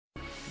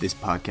This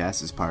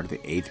podcast is part of the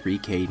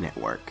A3K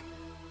network.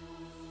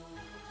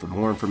 For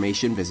more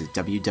information, visit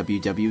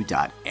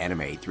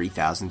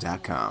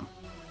www.anime3000.com.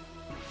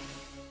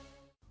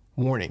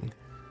 Warning.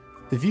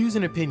 The views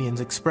and opinions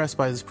expressed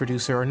by this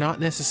producer are not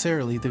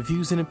necessarily the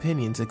views and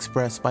opinions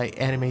expressed by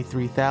Anime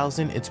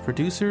 3000, its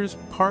producers,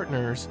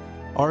 partners,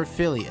 or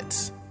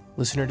affiliates.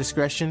 Listener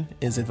discretion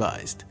is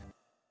advised.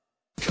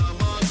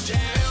 Come on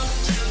down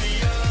to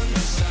the other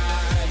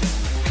side.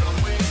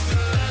 Come with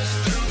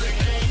us through the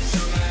gates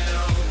of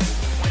hell.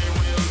 We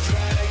will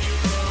drag you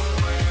from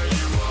where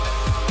you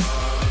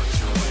are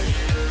to where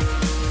you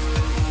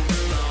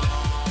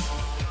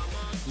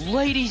belong.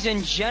 Ladies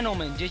and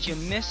gentlemen, did you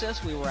miss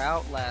us? We were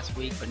out last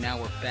week, but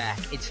now we're back.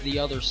 It's the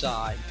other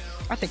side.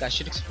 I think I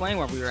should explain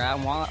where we were at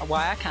and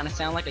why I kind of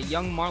sound like a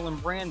young Marlon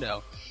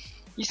Brando.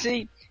 You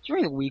see,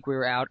 during the week we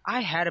were out,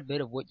 I had a bit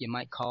of what you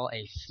might call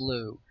a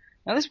flu.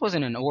 Now, this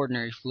wasn't an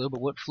ordinary flu,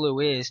 but what flu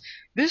is,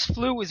 this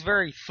flu is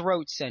very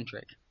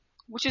throat-centric,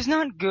 which is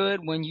not good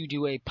when you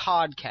do a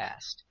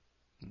podcast.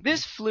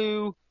 This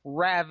flu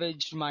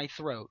ravaged my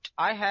throat.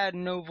 I had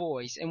no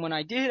voice, and when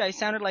I did, I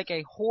sounded like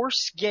a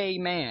hoarse gay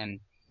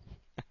man.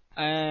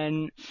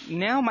 And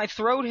now my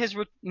throat is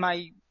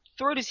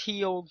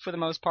healed for the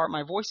most part,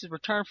 my voice has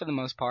returned for the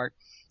most part,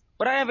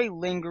 but I have a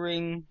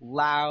lingering,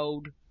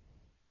 loud,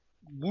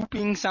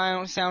 whooping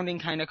sounding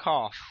kind of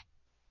cough.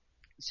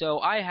 So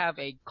I have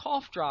a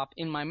cough drop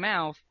in my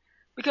mouth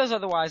because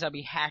otherwise I'd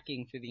be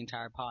hacking through the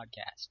entire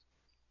podcast.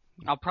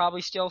 I'll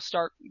probably still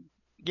start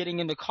getting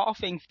into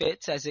coughing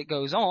fits as it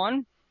goes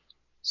on,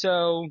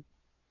 so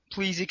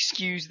please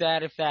excuse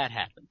that if that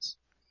happens.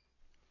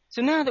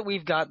 So now that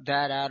we've got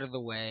that out of the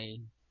way,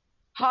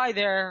 hi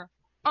there,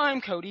 I'm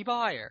Cody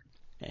Byer.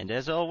 And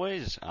as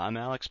always, I'm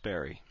Alex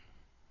Berry.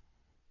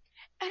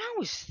 And I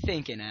was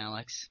thinking,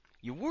 Alex.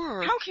 You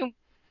were?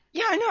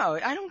 Yeah, I know.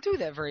 I don't do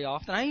that very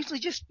often. I usually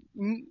just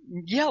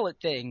yell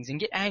at things and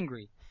get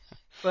angry.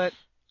 But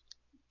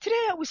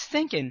today I was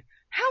thinking,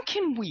 how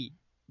can we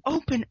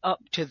open up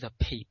to the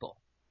people?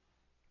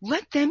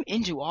 Let them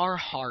into our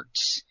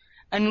hearts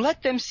and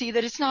let them see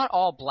that it's not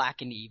all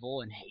black and evil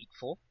and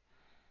hateful.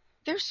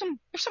 There's some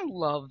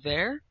love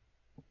there.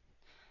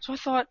 So I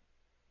thought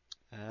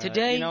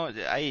today.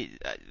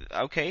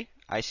 Okay.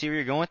 I see where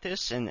you're going with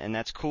this, and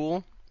that's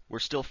cool. We're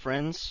still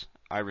friends.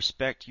 I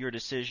respect your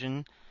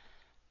decision.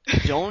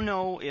 Don't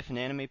know if an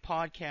anime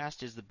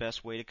podcast is the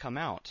best way to come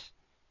out.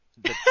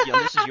 But,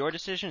 this is your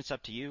decision. It's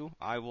up to you.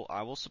 I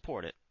will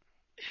support it.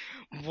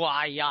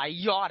 Why, I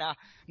oughta.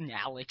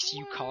 Alex,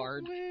 you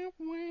card.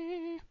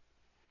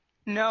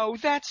 No,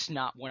 that's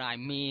not what I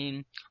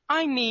mean.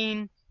 I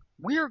mean,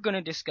 we're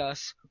gonna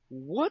discuss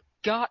what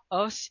got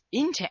us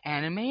into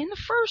anime in the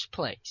first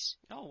place.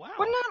 Oh, wow.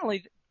 But not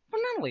only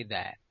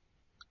that,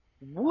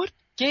 what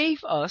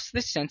gave us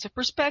this sense of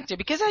perspective?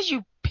 Because as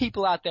you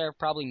people out there have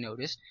probably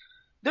noticed,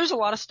 there's a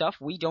lot of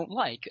stuff we don't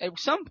like. At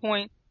some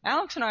point,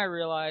 Alex and I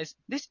realized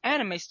this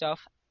anime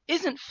stuff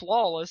isn't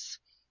flawless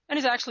and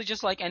is actually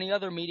just like any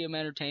other medium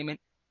entertainment.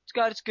 It's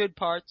got its good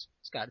parts,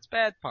 it's got its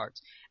bad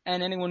parts.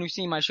 And anyone who's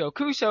seen my show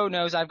Kuso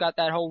knows I've got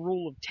that whole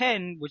rule of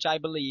 10, which I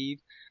believe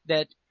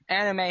that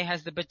anime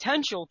has the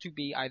potential to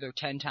be either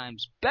 10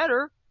 times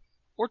better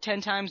or 10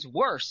 times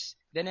worse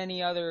than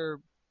any other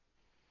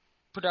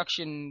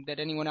production that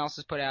anyone else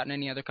has put out in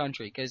any other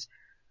country. Because,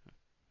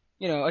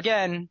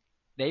 again,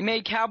 they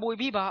made Cowboy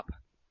Bebop.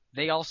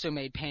 They also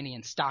made Panty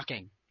and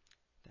Stocking.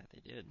 That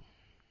they did.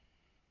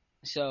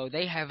 So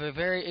they have a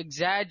very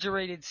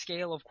exaggerated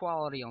scale of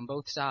quality on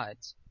both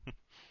sides.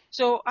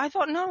 So I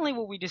thought not only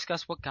will we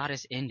discuss what got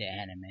us into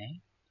anime,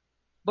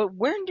 but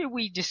when did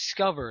we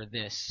discover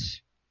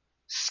this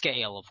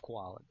scale of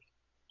quality?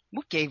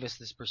 What gave us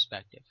this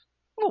perspective?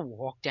 We'll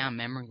walk down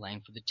memory lane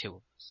for the two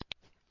of us.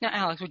 Now,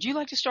 Alex, would you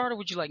like to start or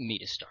would you like me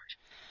to start?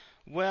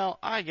 Well,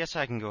 I guess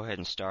I can go ahead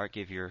and start.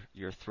 Give your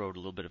throat a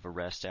little bit of a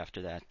rest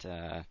after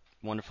that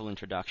wonderful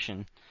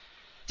introduction.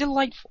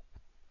 Delightful.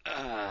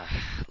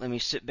 Let me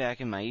sit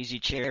back in my easy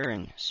chair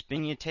and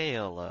spin you a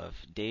tale of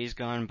days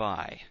gone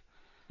by.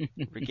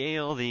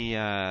 Regale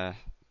the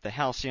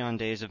halcyon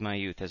days of my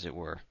youth, as it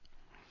were.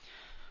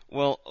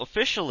 Well,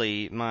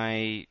 officially,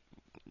 my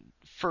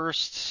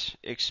first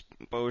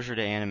exposure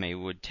to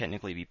anime would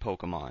technically be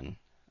Pokemon.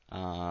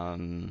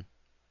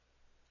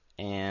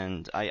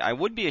 And I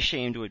would be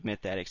ashamed to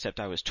admit that,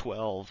 except I was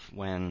 12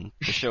 when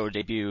the show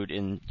debuted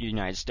in the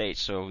United States,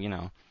 so,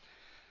 How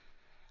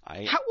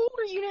old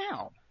are you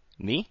now?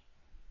 Me?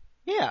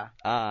 Yeah.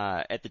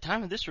 At the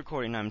time of this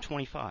recording, I'm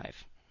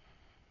 25.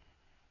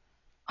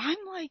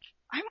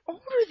 I'm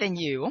older than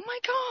you. Oh my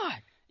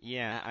god.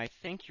 Yeah, I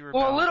think you're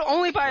Well, about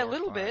only by a 4 or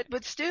little 5. bit,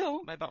 but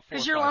still. By about 4 or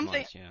 'Cause 5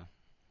 months, yeah.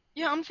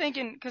 Yeah, I'm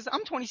thinking, because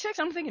I'm 26,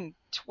 I'm thinking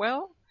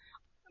 12?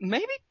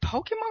 Maybe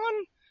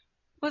Pokemon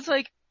was,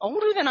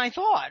 older than I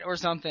thought or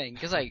something.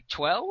 Because,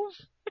 12?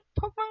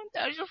 Pokemon?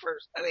 That was your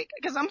first? I think,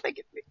 because I'm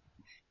thinking,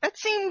 that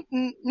seemed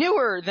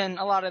newer than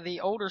a lot of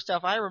the older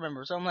stuff I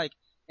remember. So I'm like,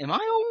 Am I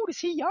old? Is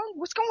he young?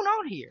 What's going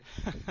on here?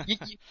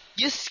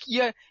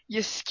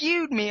 You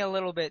skewed me a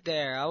little bit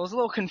there. I was a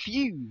little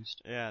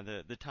confused. Yeah,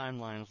 the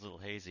timeline's a little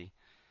hazy.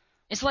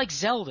 It's like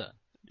Zelda.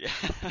 Yeah.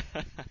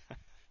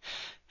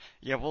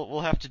 Yeah, we'll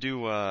have to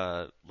do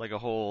like a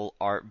whole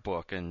art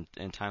book and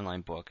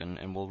timeline book,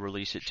 and we'll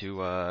release it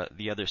to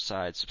the other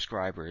side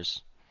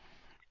subscribers.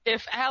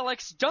 If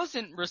Alex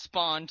doesn't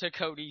respond to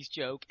Cody's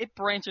joke, it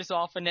branches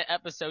off into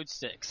episode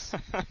 6.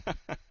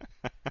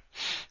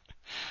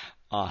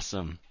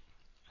 Awesome.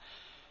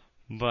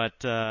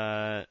 But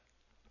no,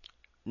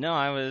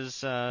 I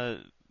was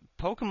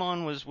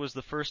Pokemon was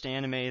the first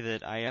anime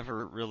that I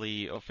ever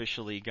really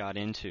officially got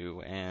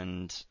into,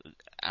 and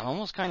I'm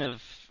almost kind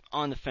of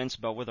on the fence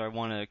about whether I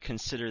want to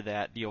consider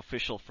that the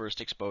official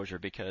first exposure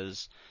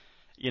because,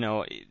 you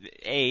know,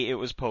 it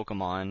was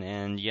Pokemon,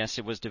 and yes,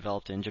 it was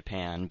developed in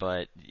Japan,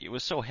 but it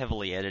was so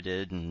heavily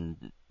edited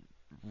and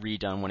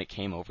redone when it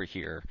came over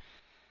here.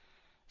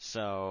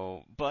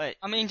 So, but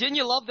I mean, didn't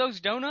you love those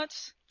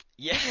donuts?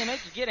 yeah, Didn't they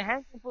make you get a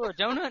handful for a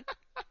donut?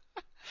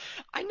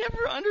 I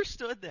never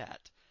understood that.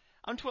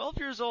 I'm 12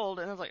 years old,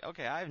 and I was like,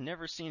 okay, I've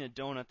never seen a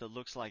donut that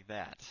looks like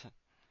that.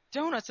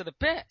 Donuts are the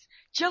best.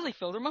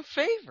 Jelly-filled are my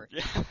favorite.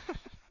 Yeah.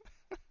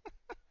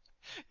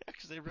 Yeah,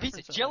 'cause they Piece reference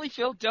of it.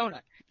 jelly-filled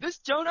donut. This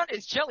donut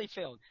is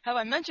jelly-filled. Have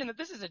I mentioned that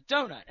this is a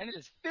donut, and it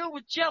is filled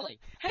with jelly?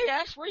 Hey,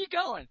 Ash, where are you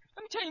going?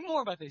 Let me tell you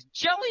more about this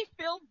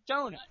jelly-filled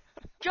donut.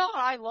 God,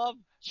 I love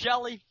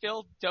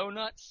jelly-filled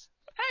donuts.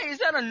 Hey, is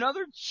that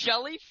another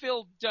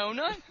jelly-filled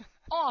donut?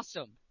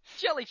 Awesome.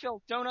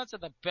 Jelly-filled donuts are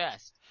the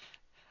best.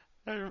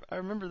 I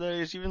remember that he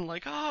was even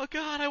like, oh,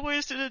 God, I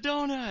wasted a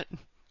donut.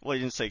 Well, he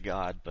didn't say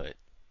God, but...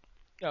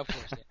 Of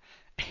course,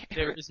 yeah.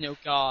 There is no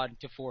God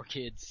to 4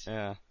 kids.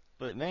 Yeah.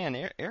 But, man,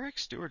 Eric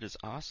Stewart is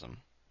awesome.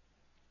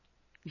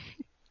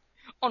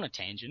 On a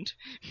tangent.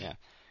 Yeah.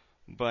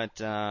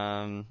 But,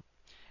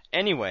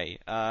 anyway,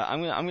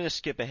 I'm gonna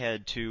skip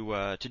ahead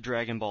to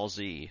Dragon Ball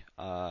Z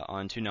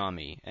on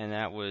Toonami, and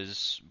that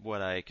was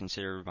what I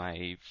consider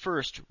my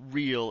first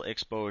real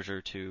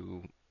exposure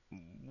to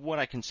what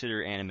I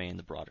consider anime in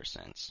the broader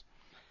sense.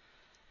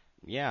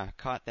 Yeah,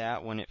 caught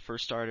that when it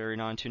first started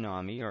airing on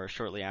Toonami, or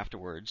shortly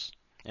afterwards.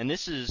 And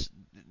these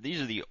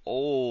are the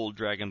old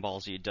Dragon Ball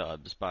Z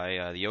dubs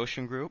by the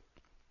Ocean Group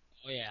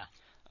Oh, yeah.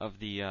 of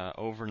the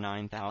over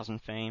 9,000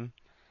 fame.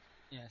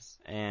 Yes.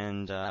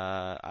 And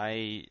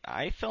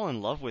I fell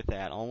in love with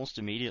that almost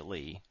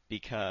immediately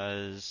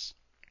because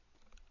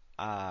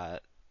I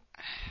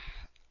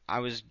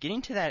was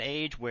getting to that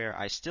age where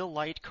I still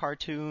liked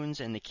cartoons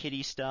and the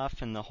kiddie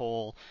stuff and the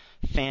whole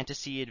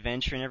fantasy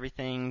adventure and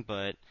everything,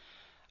 but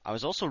I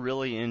was also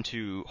really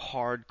into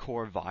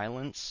hardcore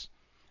violence.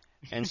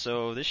 And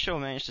so this show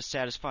managed to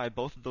satisfy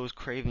both of those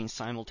cravings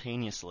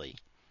simultaneously.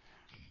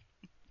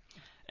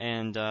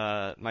 And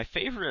my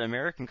favorite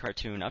American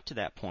cartoon up to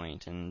that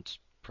point, and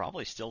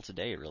probably still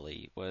today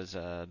really, was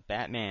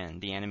Batman,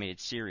 the animated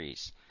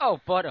series. Oh,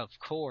 but of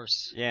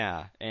course.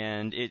 Yeah,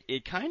 and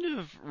it kind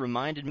of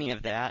reminded me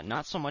of that,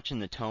 not so much in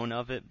the tone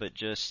of it, but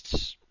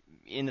just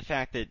in the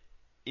fact that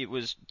it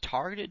was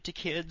targeted to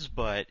kids,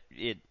 but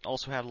it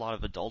also had a lot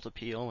of adult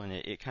appeal, and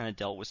it kind of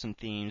dealt with some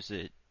themes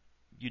that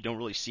you don't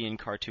really see in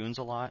cartoons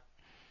a lot,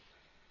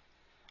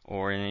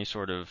 or in any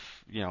sort of,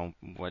 you know,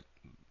 what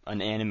an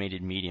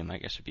animated medium, I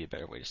guess would be a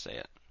better way to say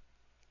it.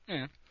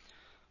 Yeah.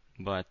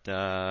 But,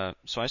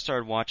 so I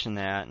started watching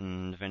that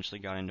and eventually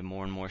got into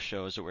more and more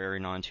shows that were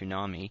airing on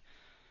Toonami.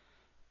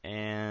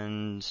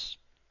 And,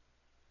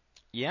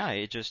 yeah,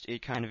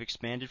 it kind of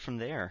expanded from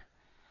there.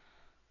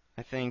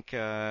 I think,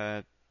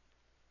 I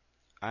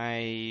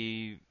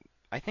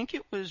think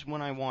it was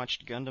when I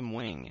watched Gundam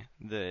Wing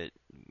that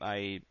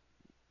I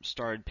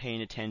started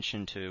paying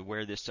attention to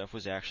where this stuff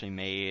was actually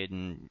made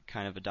and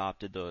kind of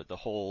adopted the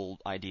whole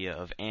idea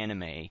of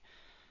anime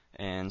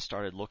and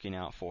started looking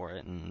out for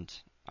it. And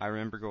I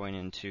remember going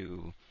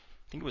into,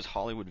 I think it was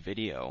Hollywood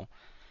Video,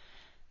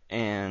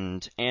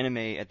 and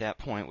anime at that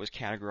point was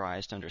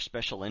categorized under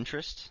special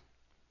interest.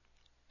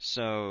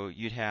 So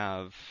you'd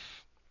have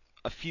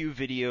a few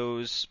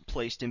videos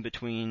placed in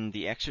between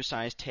the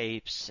exercise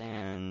tapes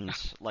and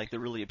like the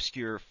really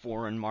obscure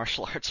foreign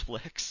martial arts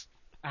flicks.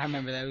 I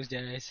remember those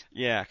days.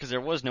 Yeah, because there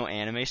was no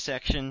anime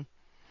section.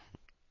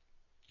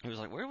 It was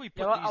like, where do we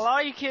put Yeah, these? a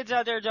lot of you kids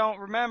out there don't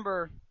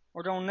remember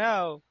or don't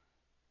know.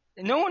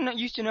 No one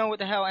used to know what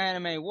the hell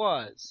anime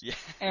was. Yeah.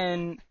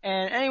 And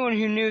anyone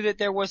who knew that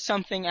there was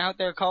something out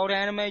there called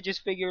anime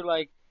just figured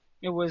like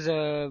it was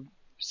a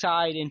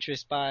side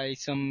interest by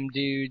some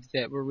dudes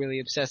that were really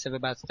obsessive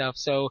about stuff.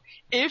 So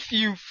if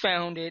you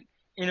found it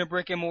in a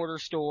brick and mortar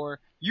store,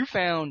 you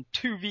found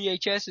 2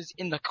 VHSs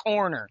in the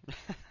corner.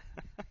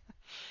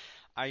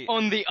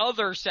 On the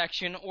other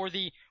section, or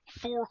the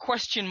 4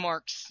 question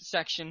marks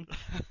section.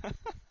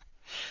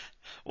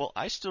 Well,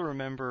 I still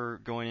remember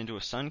going into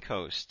a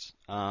Suncoast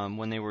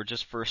when they were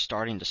just first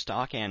starting to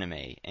stock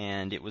anime,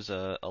 and it was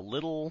a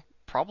little,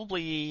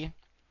 probably,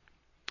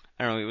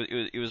 I don't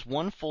know, it was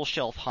one full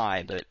shelf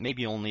high, but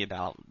maybe only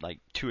about like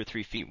 2 or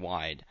 3 feet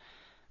wide,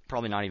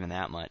 probably not even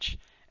that much.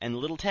 and the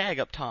little tag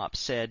up top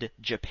said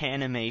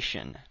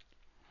Japanimation.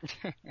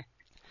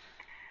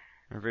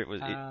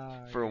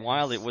 Remember, for a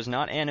while it was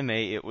not anime,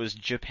 it was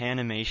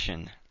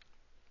Japanimation.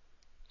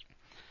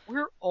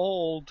 We're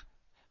old.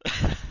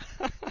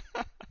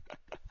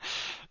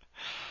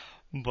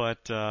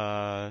 But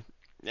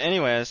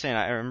anyway, I was saying,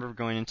 I remember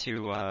going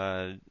into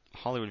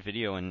Hollywood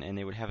Video, and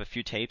they would have a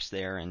few tapes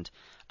there, and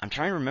I'm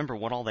trying to remember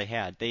what all they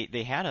had.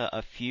 They had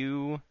a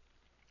few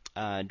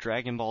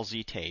Dragon Ball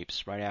Z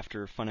tapes right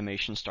after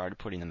Funimation started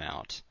putting them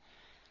out.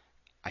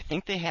 I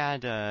think they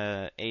had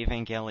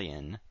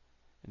Evangelion.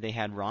 They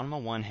had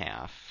Ranma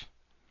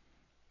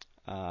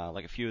 1/2.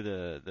 Like a few of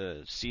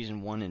the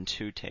season 1 and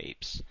 2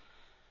 tapes.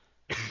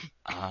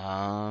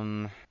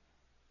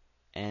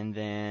 And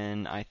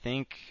then I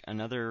think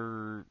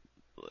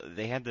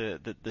they had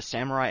the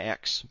Samurai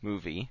X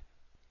movie,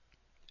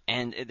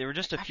 and there were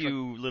just a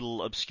few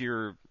little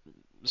obscure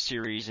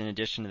series in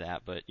addition to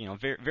that, but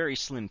very very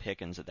slim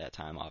pickings at that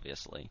time,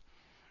 obviously.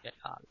 Yeah,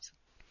 obviously.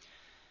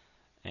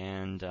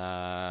 And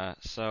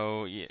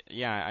so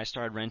yeah, I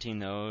started renting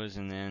those,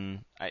 and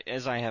then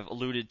as I have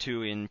alluded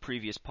to in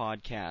previous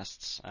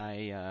podcasts,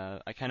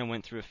 I kind of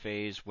went through a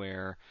phase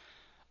where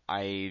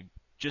I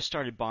just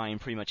started buying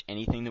pretty much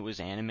anything that was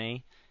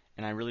anime,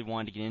 and I really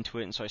wanted to get into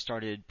it, and so I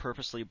started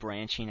purposely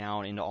branching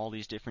out into all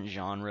these different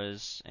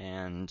genres,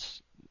 and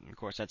of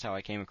course that's how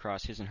I came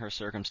across His and Her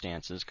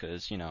Circumstances,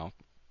 because,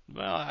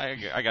 well,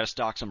 I gotta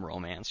stock some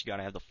romance, you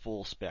gotta have the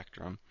full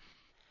spectrum.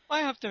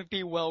 I have to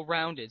be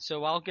well-rounded,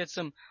 so I'll get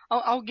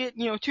I'll get,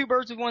 two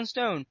birds with one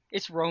stone.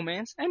 It's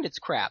romance and it's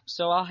crap,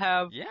 so I'll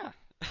have Yeah.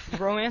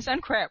 romance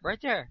and crap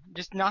right there.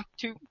 Just knock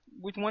two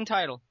with one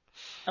title.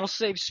 That'll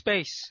save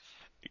space.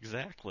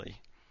 Exactly.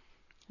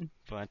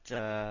 But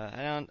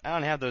I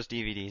don't have those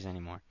DVDs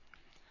anymore.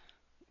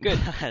 Good.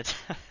 But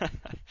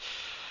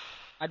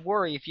I'd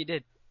worry if you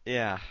did.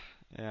 yeah.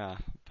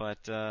 But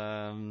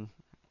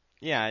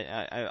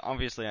yeah, I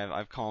obviously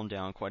I've calmed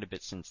down quite a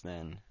bit since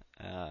then.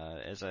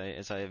 As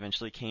I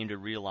eventually came to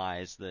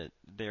realize that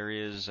there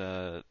is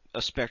a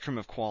spectrum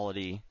of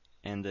quality,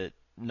 and that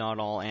not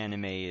all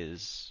anime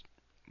is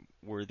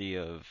worthy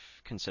of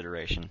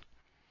consideration.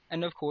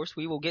 And of course,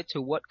 we will get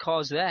to what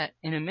caused that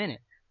in a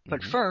minute.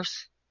 But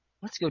first,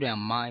 let's go down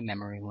my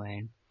memory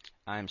lane.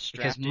 I'm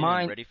strapped in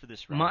mine- and ready for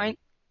this ride.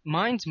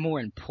 Mine's more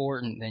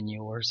important than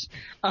yours.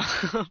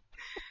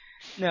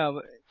 No,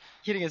 but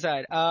kidding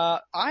aside,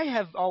 I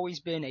have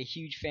always been a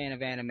huge fan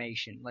of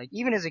animation. Like,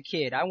 even as a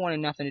kid, I wanted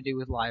nothing to do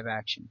with live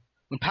action.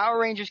 When Power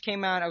Rangers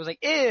came out, I was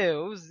like,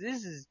 ew,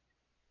 this is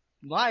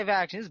live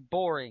action, this is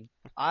boring.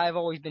 I've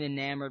always been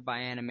enamored by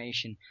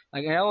animation.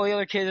 Like, all the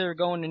other kids that are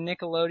going to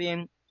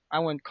Nickelodeon, I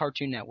went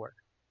Cartoon Network.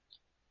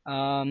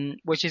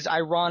 Which is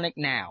ironic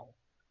now,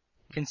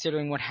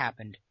 considering what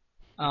happened.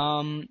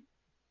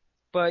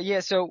 But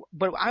yeah,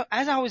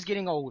 as I was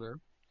getting older,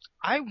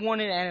 I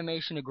wanted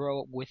animation to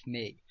grow up with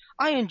me.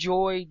 I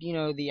enjoyed,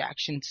 the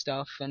action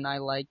stuff, and I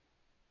liked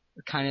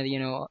kind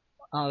of,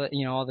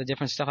 all the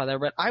different stuff out there,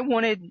 but I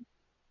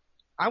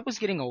was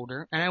getting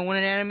older, and I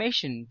wanted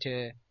animation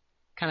to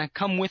kind of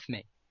come with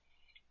me.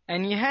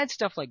 And you had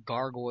stuff like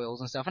Gargoyles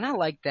and stuff, and I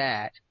liked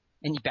that.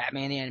 And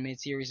Batman the Animated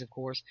Series, of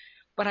course.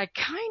 But I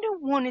kind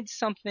of wanted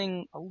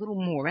something a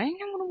little more. I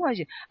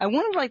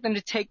wanted like them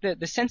to take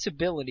the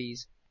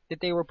sensibilities that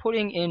they were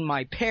putting in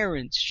my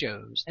parents'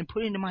 shows and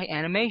put into my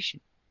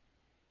animation.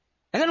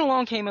 And then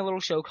along came a little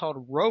show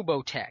called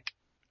Robotech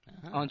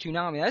on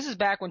Toonami. This is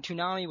back when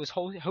Toonami was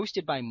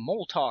hosted by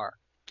Moltar.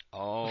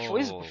 Oh.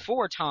 This is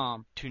before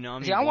Tom.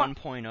 Toonami See,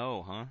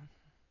 1.0, huh?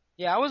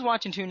 Yeah, I was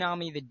watching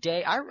Toonami the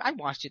day I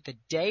watched it the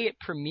day it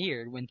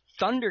premiered, when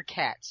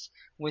Thundercats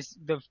was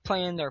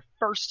playing their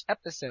first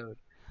episode.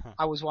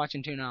 I was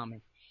watching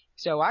Toonami.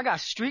 So I got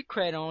street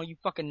cred on all you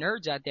fucking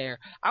nerds out there.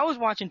 I was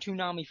watching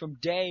Toonami from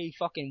day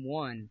fucking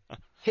one.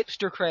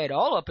 Hipster cred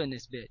all up in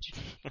this bitch.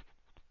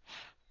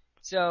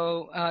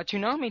 So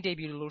Toonami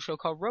debuted a little show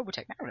called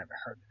Robotech. I've never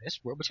heard of this.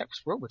 Robotech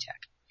was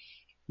Robotech.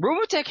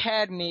 Robotech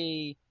had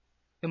me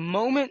the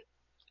moment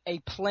a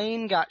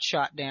plane got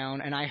shot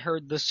down and I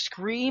heard the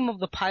scream of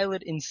the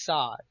pilot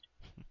inside.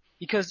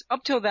 Because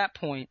up till that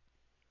point,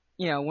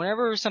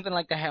 whenever something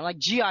like that happened, like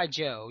G.I.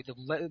 Joe,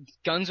 the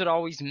guns would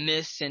always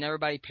miss and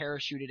everybody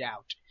parachuted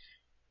out.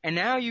 And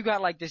now you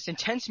got like this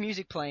intense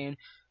music playing,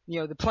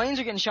 the planes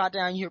are getting shot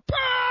down, you hear, bah!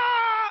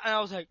 And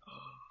I was like,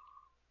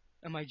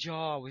 and my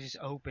jaw was just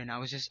open. I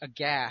was just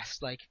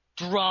aghast, like,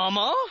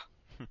 drama?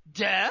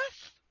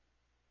 Death?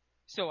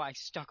 So I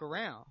stuck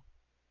around.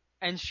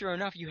 And sure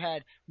enough, you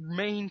had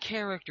main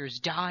characters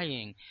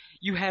dying.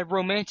 You had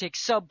romantic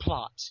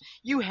subplots.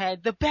 You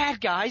had the bad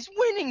guys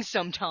winning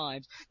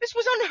sometimes. This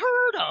was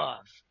unheard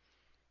of.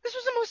 This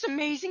was the most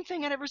amazing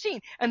thing I'd ever seen.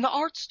 And the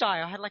art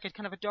style had like a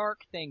kind of a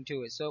dark thing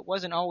to it. So it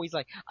wasn't always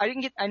like, I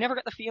never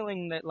got the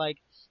feeling that like,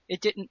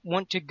 it didn't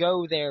want to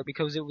go there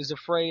because it was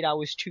afraid I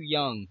was too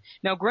young.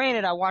 Now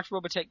granted, I watched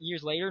Robotech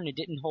years later and it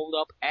didn't hold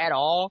up at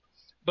all.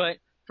 But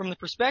from the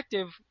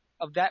perspective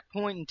of that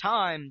point in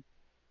time,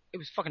 it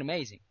was fucking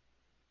amazing.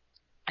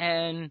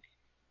 And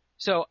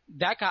so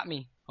that got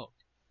me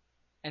hooked.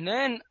 And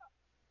then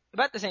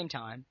about the same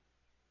time,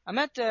 I'm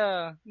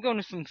going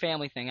to some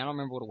family thing. I don't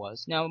remember what it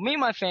was. Now, me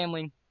and my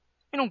family,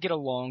 we don't get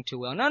along too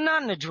well. No,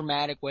 not in a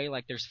dramatic way,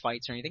 like there's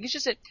fights or anything. It's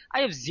just that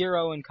I have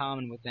zero in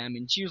common with them,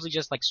 and it's usually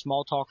just like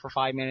small talk for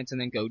 5 minutes and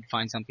then go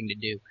find something to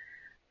do.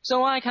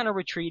 So I kind of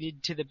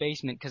retreated to the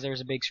basement because there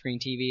was a big screen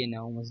TV and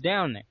no one was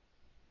down there.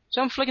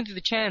 So I'm flicking through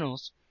the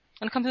channels,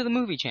 and I come to the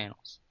movie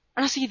channels,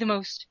 and I see the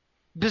most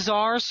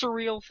bizarre,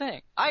 surreal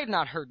thing. I had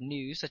not heard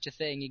news such a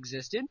thing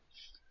existed.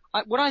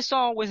 What I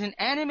saw was an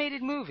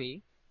animated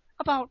movie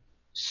about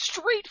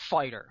Street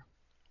Fighter,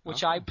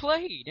 which I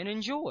played and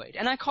enjoyed,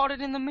 and I caught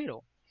it in the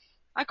middle.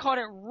 I caught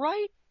it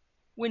right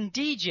when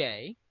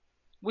DJ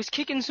was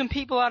kicking some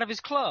people out of his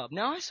club.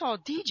 Now, I saw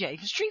DJ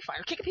from Street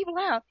Fighter kicking people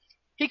out.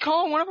 He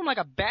called one of them like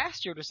a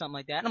bastard or something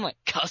like that, and I'm like,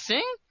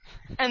 cussing?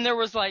 And there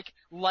was like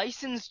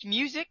licensed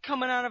music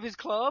coming out of his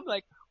club?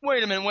 Like,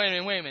 wait a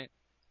minute.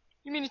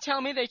 You mean to tell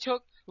me they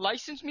took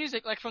licensed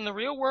music like from the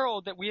real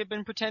world that we have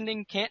been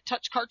pretending can't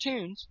touch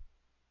cartoons,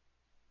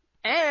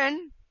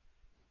 and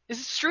this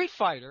is Street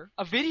Fighter,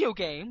 a video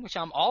game, which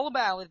I'm all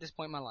about at this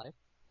point in my life,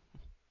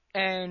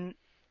 and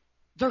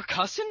they're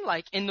cussing,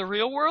 like, in the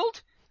real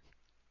world?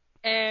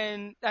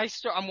 And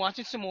I'm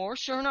watching some more.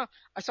 Sure enough,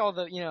 I saw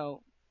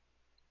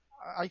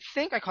I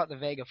think I caught the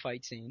Vega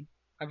fight scene.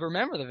 I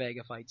remember the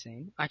Vega fight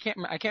scene. I can't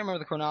remember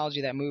the chronology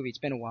of that movie. It's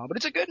been a while, but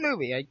it's a good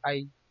movie.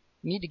 I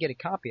need to get a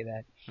copy of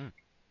that.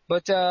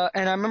 But,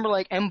 and I remember,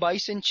 like, M.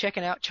 Bison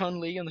checking out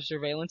Chun-Li on the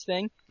surveillance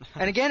thing.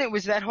 And again, it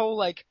was that whole,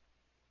 like,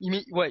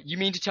 you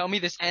mean to tell me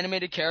this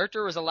animated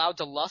character is allowed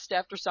to lust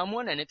after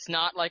someone and it's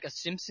not like a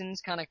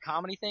Simpsons kind of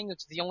comedy thing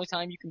that's the only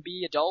time you can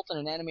be adult in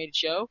an animated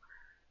show?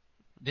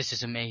 This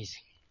is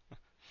amazing.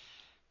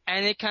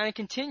 And it kind of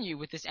continued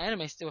with this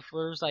anime stuff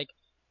where it was like,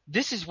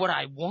 this is what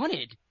I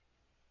wanted.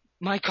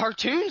 My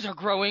cartoons are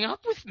growing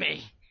up with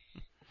me.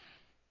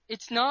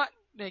 It's not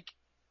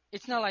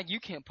like you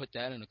can't put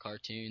that in a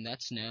cartoon.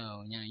 That's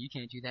no, you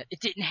can't do that. It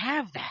didn't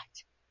have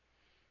that.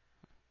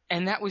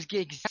 And that was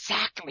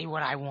exactly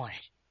what I wanted.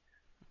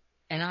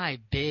 And I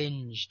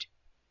binged.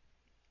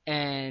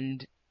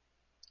 And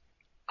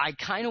I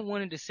kind of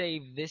wanted to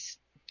save this.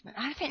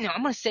 I'm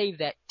going to save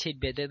that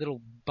tidbit, that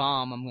little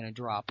bomb I'm going to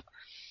drop.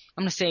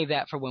 I'm going to save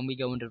that for when we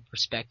go into the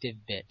perspective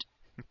bit.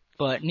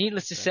 But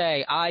needless to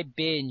say, I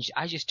binged.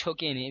 I just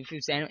took in it.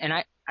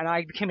 And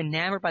I became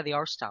enamored by the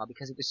art style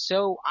because it was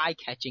so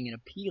eye-catching and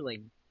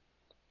appealing,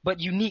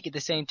 but unique at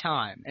the same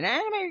time. And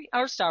anime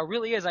art style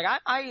really is. Like,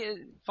 I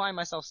find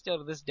myself still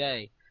to this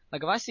day.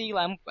 Like, if I see,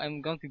 like,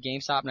 I'm going through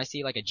GameStop and I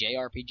see, like, a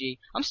JRPG,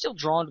 I'm still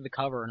drawn to the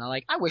cover, and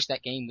I wish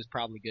that game was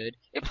probably good.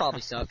 It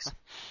probably sucks.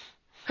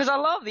 Because I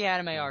love the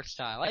anime art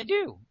style. I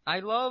do. I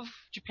love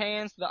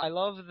I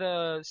love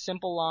the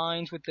simple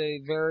lines with the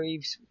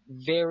very,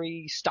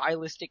 very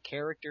stylistic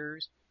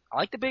characters. I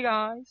like the big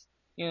eyes.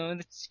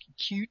 It's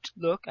cute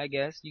look, I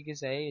guess you could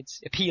say.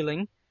 It's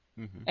appealing.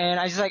 Mm-hmm. And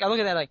I look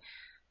at that like,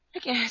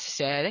 it's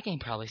sad. That game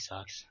probably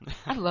sucks.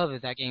 I love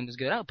it. That game was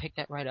good. I'll pick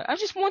that right up.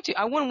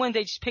 I want one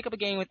day just pick up a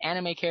game with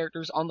anime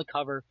characters on the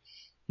cover,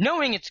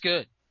 knowing it's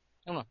good.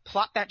 I'm gonna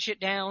plop that shit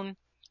down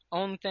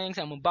on things.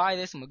 I'm gonna buy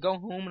this. I'm gonna go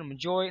home and I'm gonna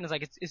enjoy it. And it's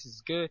like, this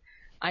is good.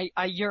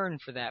 I yearn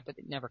for that, but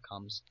it never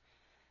comes.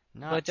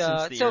 Not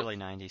since the early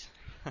 90s.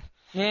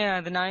 Yeah,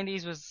 the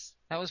 90s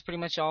that was pretty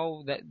much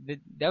all that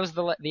was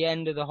the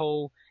end of the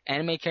whole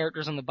anime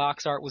characters on the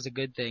box art was a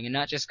good thing, and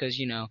not just because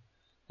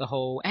the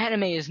whole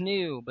anime is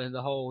new, but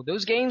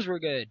those games were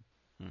good.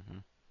 Mm-hmm.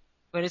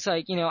 But it's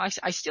like,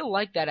 I still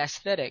like that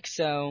aesthetic,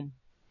 so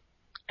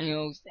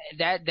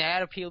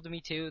that appealed to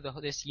me too,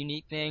 this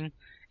unique thing.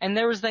 And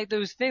there was like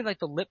those things like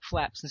the lip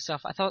flaps and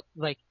stuff. I thought,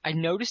 like, I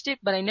noticed it,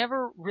 but I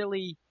never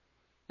really,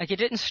 like, it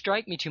didn't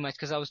strike me too much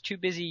because I was too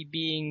busy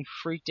being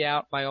freaked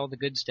out by all the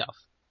good stuff.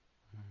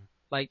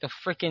 Like the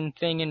frickin'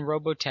 thing in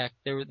Robotech,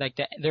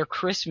 their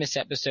Christmas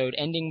episode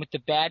ending with the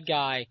bad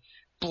guy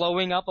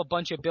blowing up a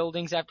bunch of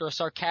buildings after a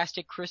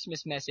sarcastic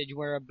Christmas message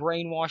where a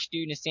brainwashed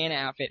dude in a Santa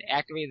outfit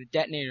activated the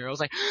detonator. I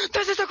was like,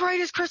 this is the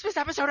greatest Christmas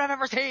episode I've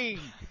ever seen!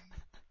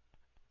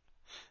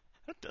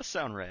 That does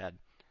sound rad.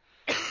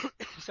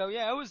 So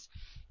yeah,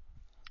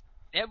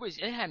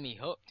 it had me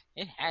hooked.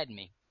 It had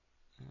me.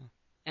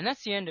 And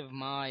that's the end of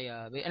my,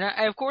 and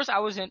of course I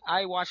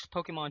watched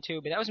Pokemon too,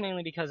 but that was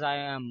mainly because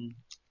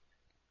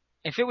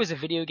if it was a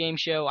video game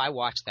show, I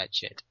watched that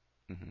shit.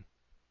 Mm-hmm.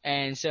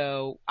 And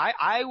so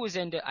I was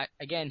into,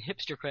 again,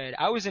 hipster cred.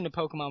 I was into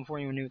Pokemon before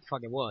anyone knew what the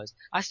fuck it was.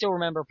 I still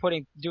remember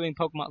putting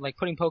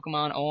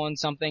Pokemon on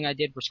something I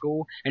did for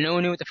school, and no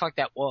one knew what the fuck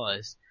that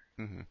was.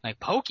 Mm-hmm. Like,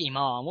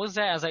 Pokemon, what's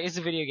that? I was like, it's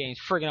a video game,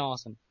 it's friggin'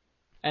 awesome.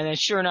 And then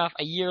sure enough,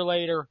 a year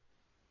later,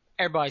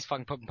 everybody's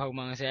fucking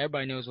Pokemon. I said,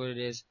 everybody knows what it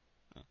is.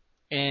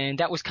 And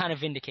that was kind of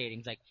vindicating.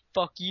 It's like,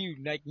 fuck you.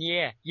 Like,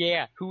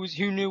 yeah. Who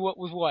knew what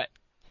was what?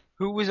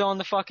 Who was on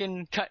the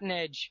fucking cutting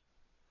edge?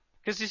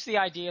 Because just the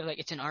idea of, like,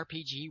 it's an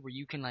RPG where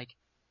you can, like,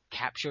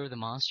 capture the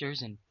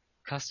monsters and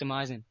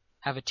customize and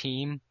have a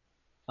team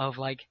of,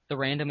 like, the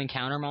random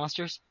encounter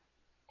monsters.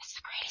 That's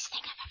the greatest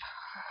thing I've ever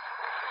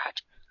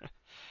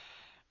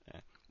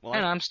heard. Well,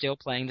 and I'm still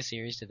playing the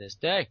series to this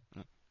day.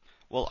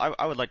 Well,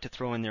 I would like to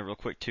throw in there real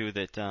quick too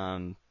that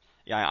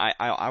yeah,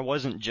 I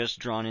wasn't just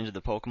drawn into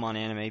the Pokemon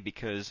anime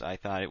because I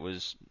thought it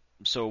was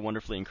so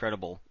wonderfully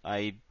incredible.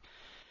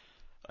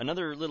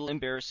 Another little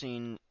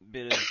embarrassing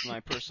bit of my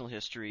personal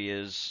history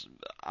is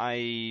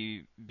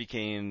I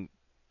became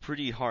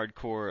pretty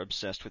hardcore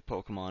obsessed with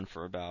Pokemon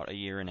for about a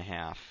year and a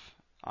half.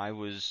 I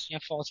was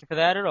Can't fault you for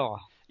that at all.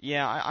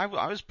 Yeah,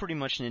 I was pretty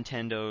much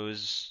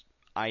Nintendo's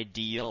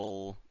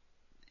ideal.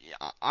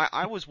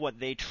 I was what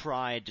they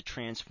tried to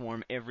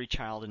transform every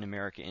child in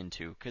America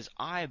into, 'cause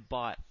I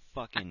bought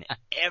fucking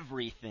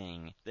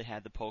everything that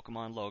had the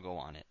Pokemon logo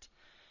on it.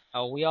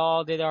 Oh, we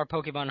all did our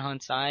Pokemon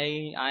hunts.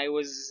 I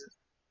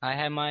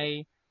had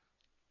my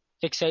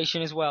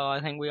fixation as well. I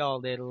think we all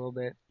did a little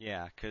bit.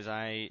 Yeah, 'cause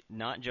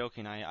not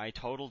joking, I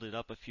totaled it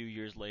up a few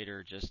years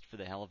later just for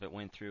the hell of it,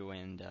 went through,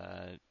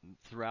 and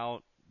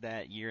throughout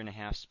that year and a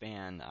half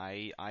span,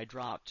 I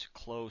dropped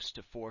close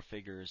to four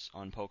figures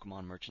on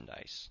Pokemon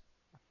merchandise.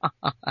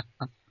 God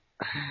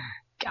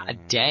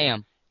And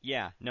damn.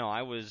 yeah, no,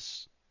 I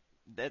was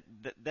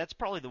that's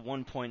probably the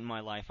one point in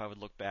my life I would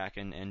look back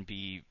and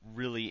be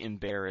really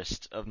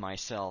embarrassed of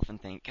myself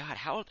and think, God,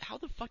 how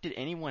the fuck did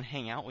anyone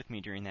hang out with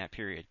me during that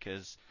period?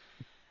 'Cause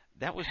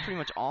that was pretty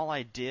much all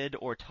I did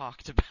or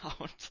talked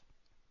about.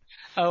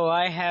 Oh,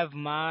 I have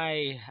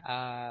my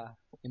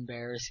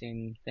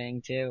embarrassing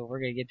thing too. We're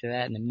gonna get to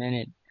that in a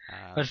minute.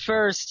 But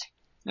first,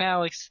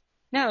 Alex,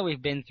 now that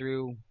we've been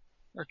through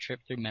our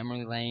trip through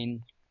memory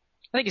lane,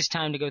 I think it's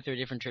time to go through a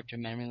different trip to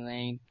memory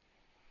lane.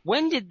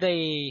 When did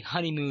the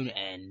honeymoon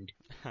end?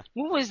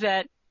 What was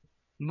that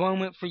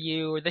moment for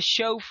you, or the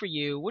show for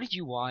you? What did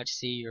you watch,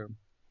 see, or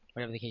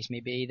whatever the case may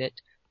be, that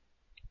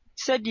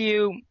said to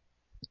you,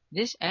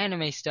 this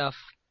anime stuff,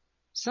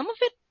 some of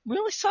it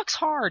really sucks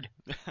hard.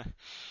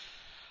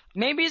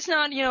 Maybe it's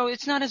not,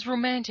 it's not as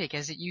romantic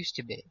as it used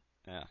to be.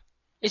 Yeah.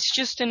 It's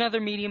just another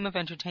medium of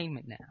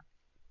entertainment now.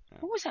 Yeah.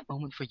 What was that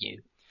moment for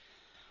you?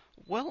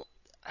 Well,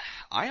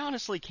 I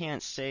honestly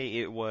can't say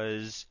it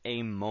was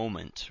a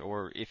moment,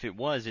 or if it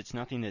was, it's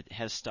nothing that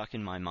has stuck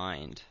in my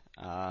mind.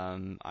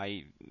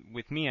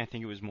 With me, I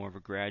think it was more of a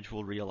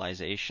gradual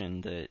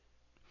realization that,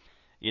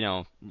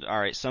 all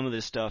right, some of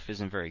this stuff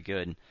isn't very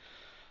good.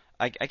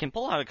 I can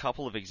pull out a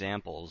couple of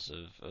examples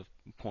of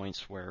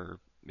points where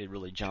it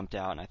really jumped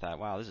out, and I thought,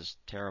 wow, this is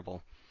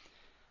terrible.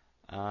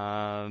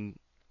 I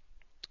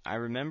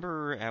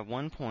remember at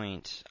one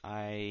point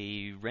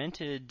I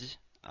rented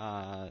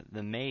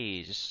the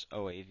Maze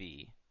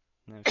OAV.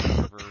 I don't know if you've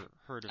ever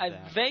heard of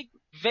I've that.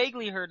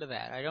 vaguely heard of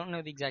that. I don't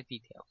know the exact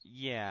details.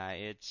 Yeah,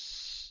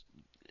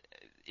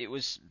 it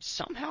was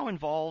somehow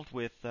involved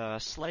with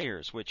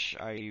Slayers, which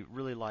I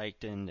really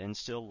liked and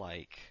still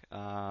like.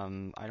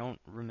 I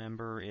don't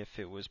remember if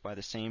it was by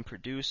the same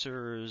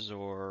producers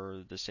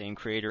or the same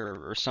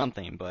creator or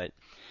something, but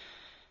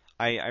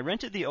I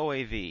rented the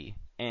OAV,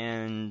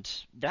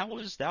 and that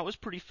was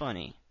pretty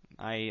funny.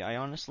 I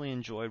honestly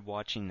enjoyed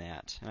watching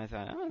that, and I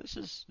thought, oh, this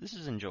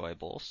is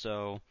enjoyable.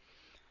 So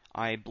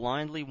I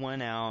blindly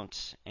went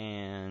out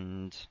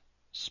and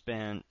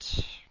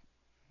spent,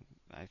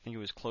 I think it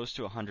was close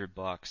to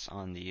 $100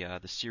 on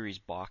the series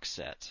box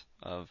set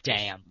of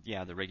Damn.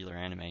 the regular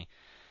anime.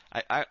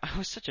 I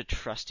was such a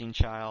trusting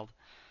child,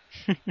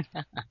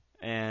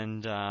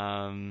 and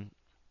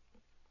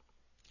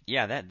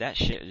yeah, that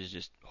shit is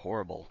just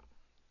horrible.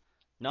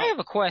 I Not have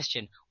a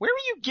question. Where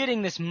were you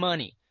getting this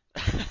money?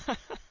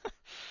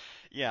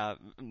 Yeah,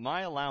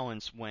 my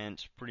allowance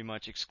went pretty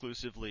much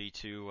exclusively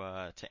to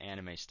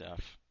anime stuff.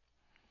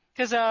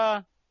 Cause,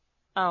 I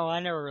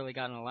never really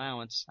got an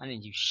allowance. I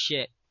didn't do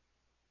shit.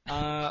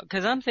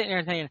 Cause I'm sitting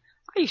there thinking,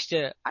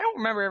 I don't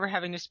remember ever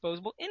having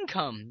disposable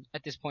income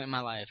at this point in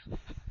my life.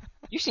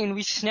 You seem to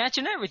be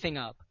snatching everything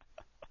up.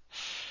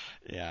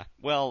 Yeah.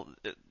 Well,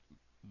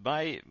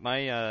 my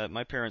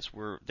parents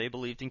they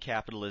believed in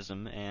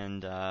capitalism,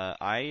 and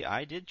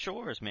I did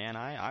chores, man.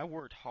 I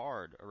worked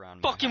hard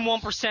around my Fucking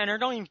house. 1%er,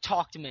 don't even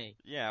talk to me.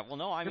 Yeah. Well,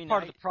 no, I You're mean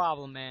part of the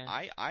problem, man.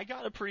 I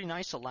got a pretty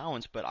nice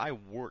allowance, but I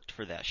worked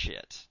for that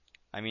shit.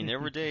 I mean, there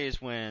were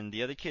days when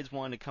the other kids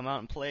wanted to come out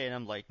and play, and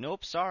I'm like,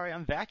 nope, sorry,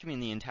 I'm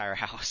vacuuming the entire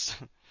house.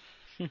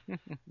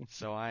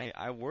 So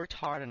I worked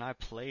hard and I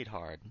played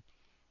hard.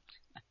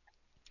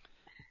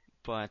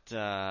 But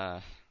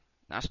I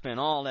spent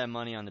all that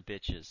money on the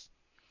bitches.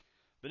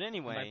 But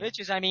anyway, By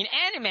bitches, I mean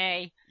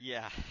anime.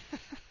 yeah.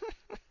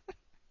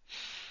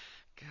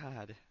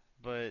 God.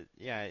 But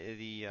yeah,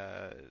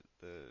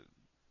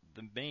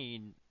 the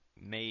main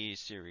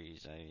Maze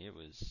series, it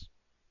was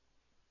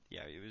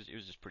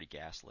just pretty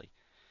ghastly.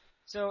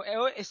 So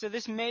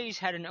this Maze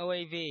had an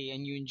OAV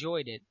and you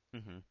enjoyed it,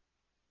 hmm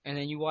and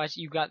then you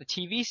got the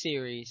TV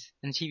series,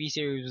 and the TV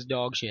series was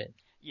dog shit.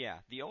 Yeah,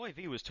 the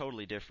OAV was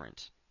totally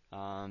different.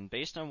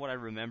 Based on what I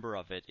remember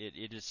of it,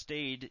 it has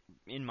stayed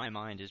in my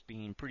mind as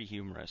being pretty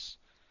humorous.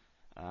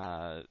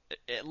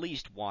 At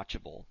least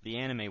watchable. The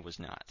anime was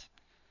not.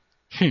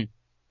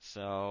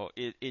 So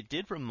it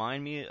did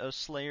remind me of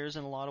Slayers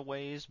in a lot of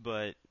ways,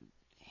 but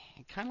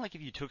kind of like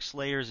if you took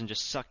Slayers and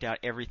just sucked out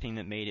everything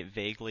that made it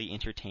vaguely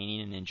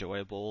entertaining and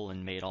enjoyable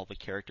and made all the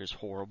characters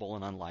horrible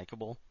and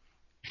unlikable.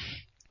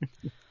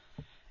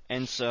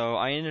 And so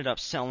I ended up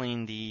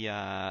selling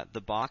the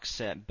box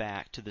set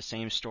back to the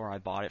same store I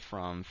bought it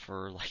from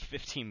for like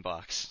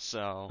 $15.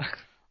 So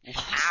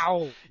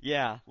Ow!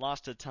 yeah,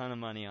 lost a ton of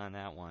money on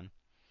that one.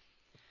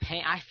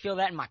 I feel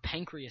that in my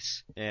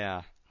pancreas.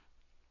 Yeah.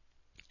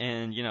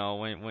 And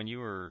when you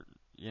were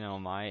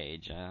my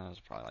age, I was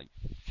probably like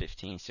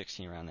 15,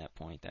 16 around that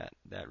point.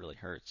 That really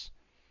hurts.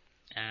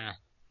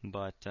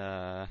 But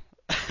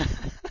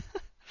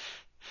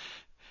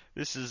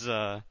this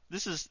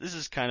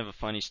is kind of a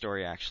funny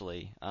story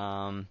actually.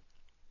 Well,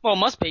 it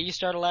must be. You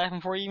started laughing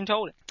before you even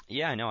told it.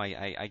 Yeah, I know.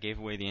 I gave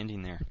away the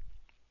ending there.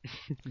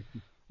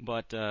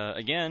 But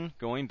again,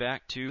 going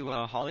back to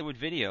Hollywood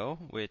Video,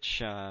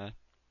 which I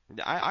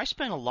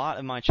spent a lot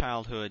of my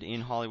childhood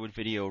in Hollywood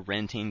Video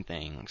renting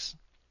things.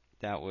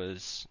 That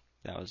was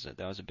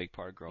a big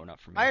part of growing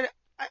up for me. I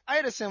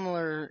had a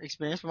similar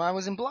experience, but I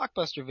was in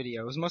Blockbuster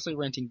Video. I was mostly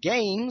renting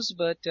games,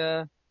 but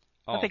I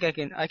think I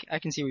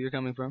can see where you're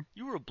coming from.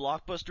 You were a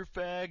Blockbuster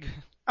fag?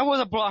 I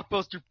was a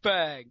Blockbuster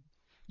fag.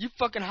 You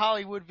fucking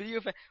Hollywood Video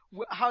fag.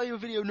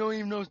 Hollywood Video, no one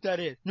even knows what that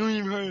is. No one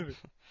even heard of it.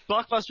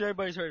 Blockbuster,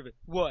 everybody's heard of it.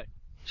 What?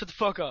 Shut the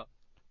fuck up.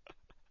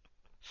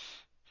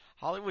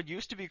 Hollywood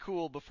used to be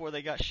cool before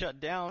they got shut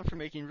down for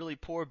making really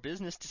poor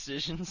business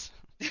decisions.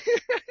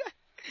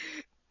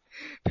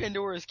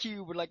 Pandora's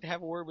Cube would like to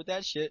have a word with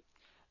that shit.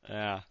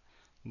 Yeah.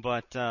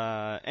 But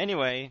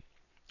anyway,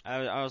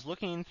 I was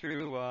looking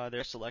through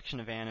their selection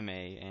of anime,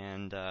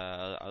 and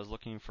I was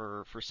looking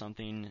for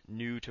something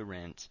new to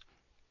rent.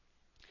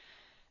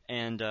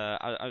 And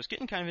I was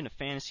getting kind of into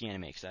fantasy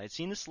anime, because I had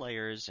seen the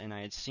Slayers, and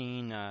I had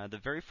seen the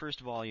very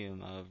first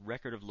volume of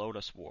Record of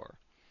Lodoss War.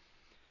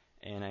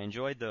 And I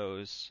enjoyed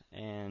those,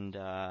 and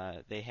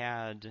they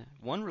had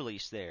one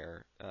release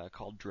there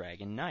called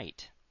Dragon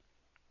Knight.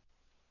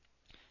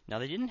 Now,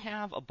 they didn't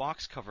have a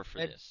box cover for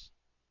this.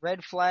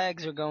 Red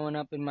flags are going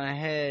up in my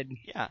head.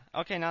 Yeah,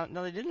 okay, now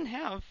they didn't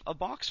have a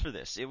box for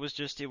this. It was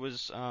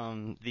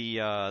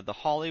the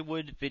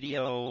Hollywood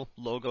Video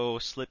logo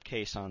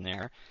slipcase on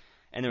there,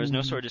 and there was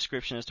no sort of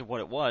description as to what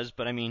it was,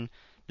 but I mean,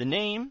 the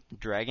name,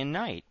 Dragon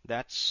Knight,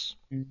 that's...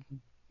 and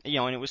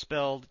it was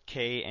spelled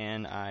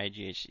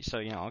Knighth. So,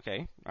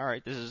 okay, all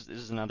right, this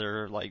is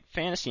another, like,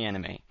 fantasy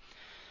anime.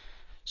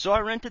 So I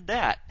rented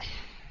that.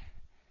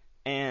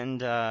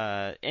 And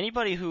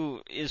anybody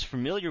who is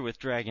familiar with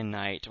Dragon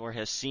Knight or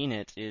has seen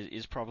it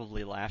is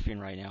probably laughing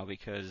right now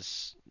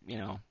because,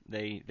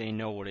 they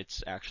know what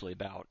it's actually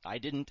about. I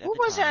didn't at What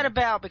the was time. that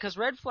about? Because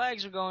red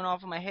flags are going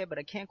off in my head, but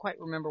I can't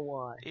quite remember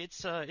why.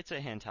 It's a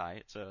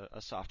hentai. It's a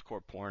softcore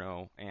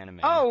porno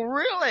anime. Oh,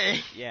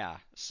 really? Yeah,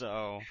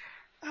 so...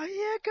 Oh,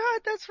 yeah,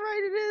 God, that's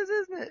right, it is,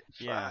 isn't it?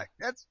 Yeah. Fuck,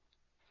 that's...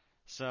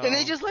 So... And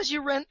they just let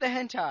you rent the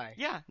hentai.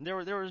 Yeah, there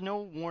was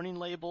no warning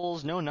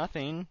labels, no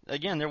nothing.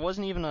 Again, there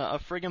wasn't even a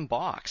friggin'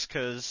 box,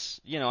 because,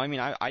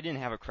 I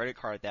didn't have a credit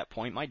card at that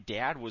point. My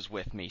dad was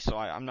with me, so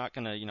I'm not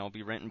gonna,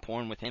 be renting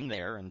porn with him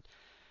there, and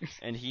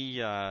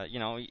he,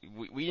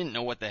 we didn't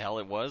know what the hell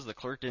it was. The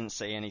clerk didn't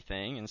say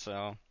anything, and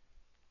so,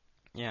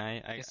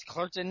 yeah, I guess the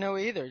clerk didn't know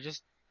either,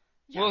 just...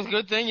 Yeah. Well,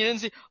 good thing you didn't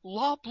see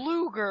La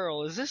Blue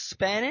Girl. Is this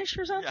Spanish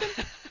or something?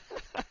 Yeah.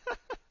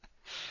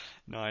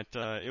 No,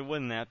 it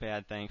wasn't that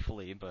bad,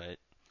 thankfully, but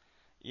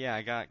yeah,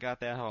 I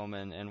got that home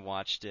and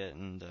watched it,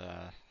 and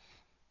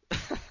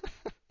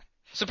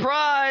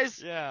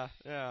Surprise! yeah,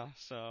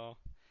 so,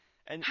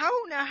 and How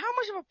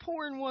much of a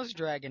porn was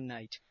Dragon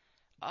Knight?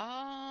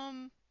 I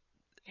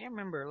I can't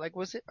remember. Like,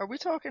 are we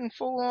talking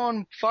full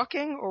on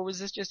fucking, or was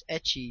this just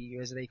ecchi,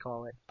 as they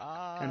call it?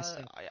 of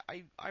stuff.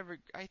 I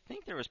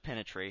think there was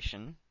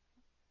penetration.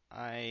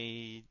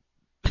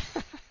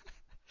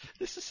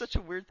 This is such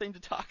a weird thing to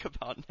talk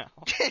about now.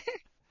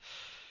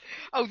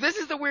 Oh, this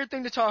is the weird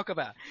thing to talk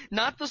about.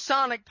 Not the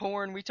Sonic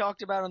porn we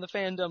talked about on the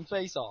Fandom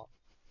Face-Off.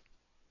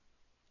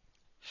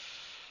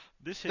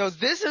 No,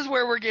 this is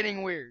where we're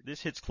getting weird.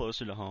 This hits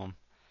closer to home.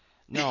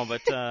 No,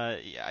 but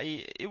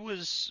it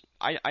was.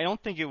 I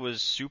don't think it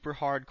was super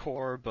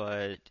hardcore,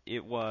 but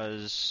it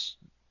was.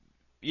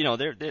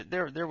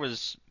 There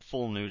was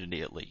full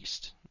nudity at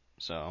least.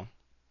 So,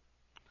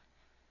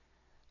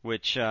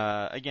 which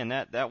again,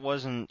 that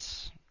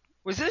wasn't.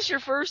 Was this your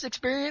first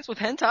experience with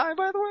hentai,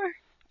 by the way?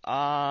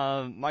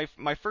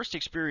 My first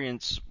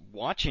experience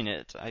watching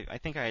it, I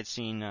think I had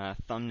seen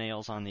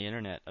thumbnails on the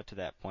internet up to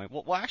that point.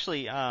 Well,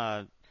 actually,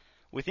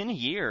 within a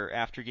year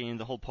after getting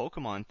the whole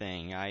Pokemon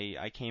thing,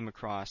 I came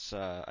across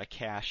a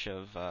cache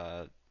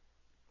of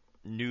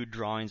nude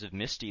drawings of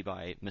Misty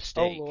by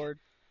mistake. Oh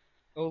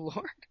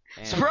Lord!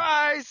 And,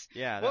 Surprise!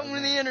 Yeah. Welcome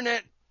to the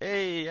internet.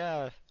 Hey,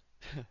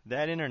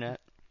 that internet.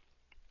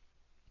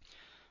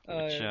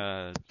 Which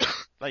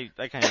I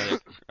kind of had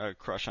a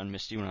crush on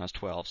Misty when I was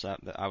 12, so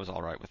that I was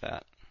all right with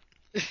that.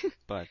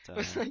 But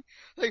It's like,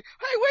 hey,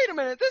 wait a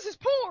minute, this is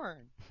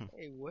porn.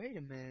 Hey, wait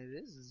a minute,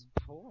 this is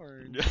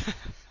porn.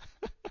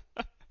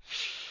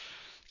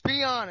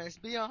 Be honest.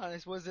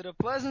 Was it a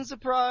pleasant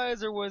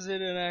surprise or was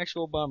it an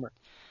actual bummer?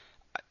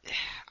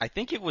 I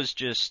think it was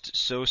just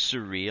so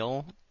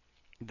surreal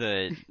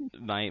that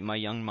my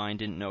young mind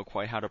didn't know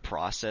quite how to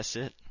process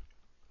it.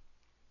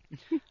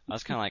 I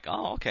was kind of like,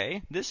 oh,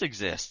 okay, this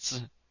exists,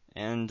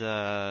 and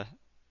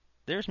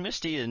there's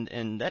Misty,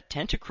 and that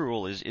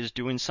Tentacruel is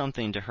doing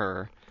something to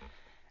her,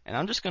 and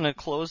I'm just gonna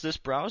close this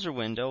browser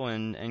window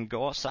and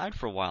go outside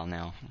for a while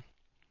now.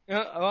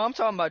 I'm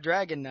talking about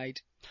Dragon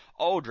Knight.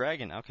 Oh,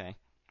 Dragon, okay.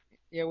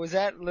 Yeah, was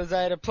that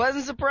a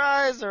pleasant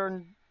surprise,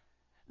 or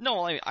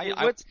No,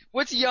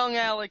 what's young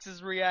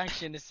Alex's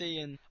reaction to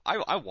seeing?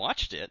 I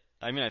watched it.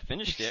 I mean, I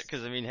finished it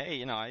because I mean, hey,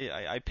 you know,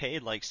 I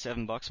paid like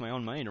 $7 of my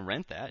own money to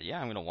rent that.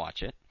 Yeah, I'm gonna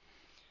watch it.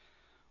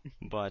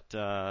 But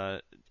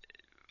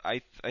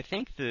I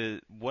think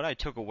what I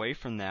took away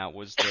from that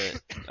was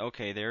that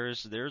okay,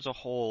 there's a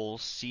whole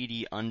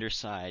seedy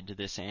underside to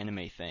this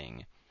anime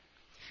thing.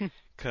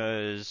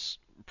 Because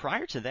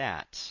prior to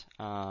that,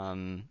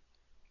 one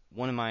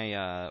of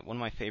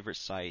my favorite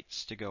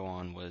sites to go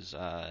on was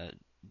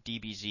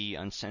DBZ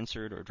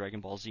Uncensored or Dragon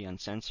Ball Z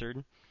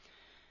Uncensored.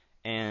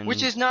 And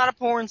Which is not a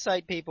porn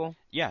site, people.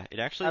 yeah, it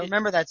actually I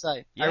remember that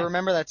site. Yeah. I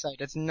remember that site.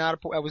 It's not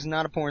that was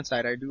not a porn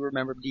site. I do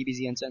remember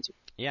DBZ Uncensored.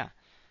 Yeah.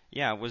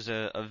 Yeah, it was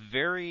a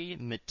very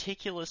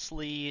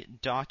meticulously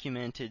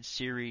documented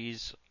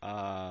series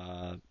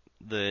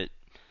that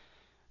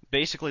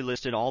basically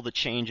listed all the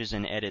changes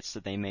and edits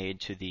that they made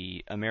to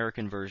the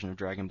American version of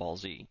Dragon Ball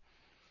Z.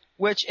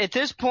 Which at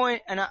this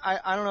point, and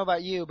I don't know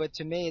about you, but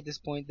to me at this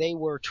point, they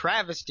were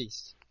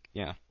travesties.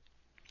 Yeah.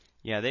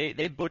 Yeah,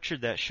 they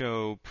butchered that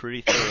show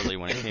pretty thoroughly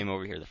when it came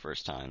over here the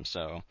first time.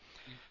 So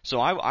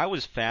I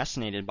was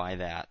fascinated by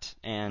that,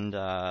 and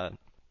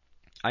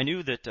I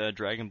knew that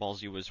Dragon Ball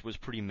Z was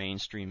pretty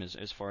mainstream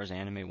as far as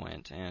anime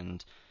went,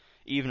 and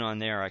even on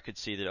there I could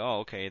see that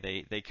okay,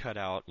 they cut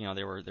out, you know,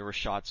 there were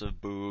shots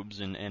of boobs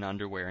and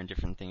underwear and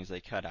different things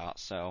they cut out.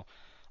 So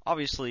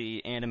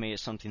obviously anime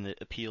is something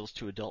that appeals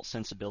to adult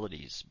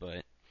sensibilities,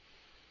 but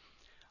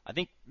I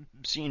think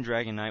seeing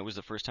Dragon Knight was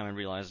the first time I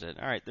realized that,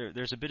 all right,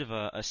 there's a bit of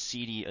a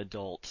seedy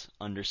adult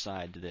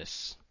underside to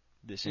this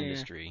Yeah.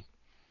 industry.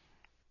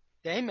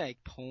 They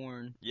make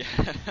porn. Yeah.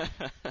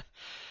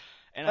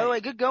 And By the way,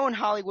 good going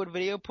Hollywood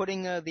Video,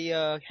 putting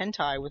the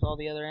hentai with all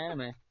the other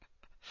anime.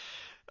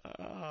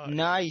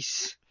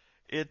 Nice.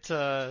 it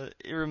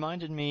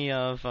reminded me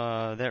of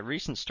that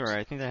recent story.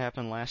 I think that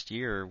happened last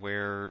year,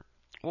 where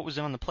what was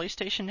it on the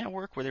PlayStation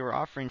Network, where they were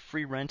offering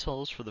free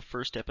rentals for the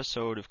first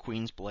episode of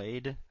Queen's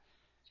Blade,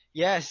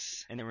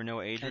 Yes. and there were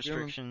no age I do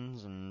remember.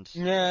 restrictions, and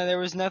Yeah, there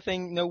was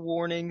nothing, no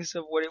warnings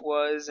of what it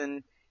was,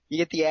 and you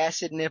get the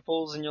acid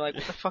nipples, and you're like,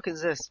 what the fuck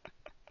is this?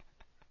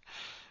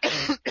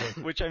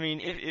 which I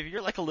mean, if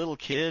you're like a little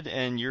kid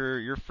and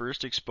your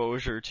first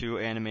exposure to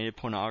animated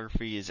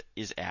pornography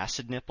is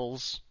acid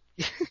nipples,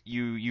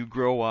 you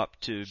grow up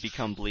to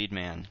become Bleed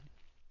Man.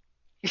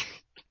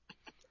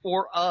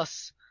 Or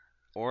us.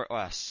 Or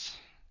us.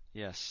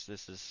 Yes,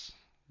 this is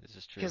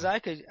true. Because I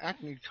can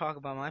talk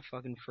about my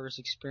fucking first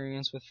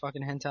experience with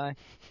fucking hentai. In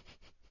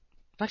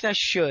fact, I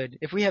should.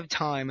 If we have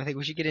time, I think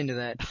we should get into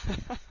that.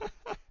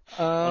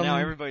 Well, now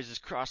everybody's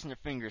just crossing their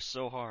fingers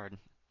so hard.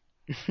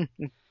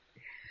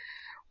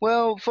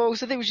 Well,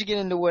 folks, I think we should get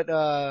into what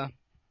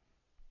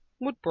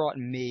brought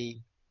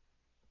me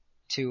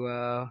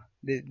to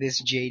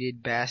this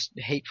jaded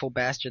hateful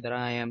bastard that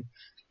I am.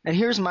 And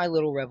here's my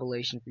little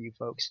revelation for you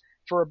folks.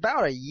 For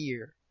about a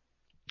year,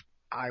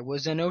 I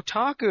was an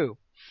otaku.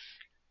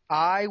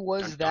 I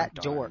was that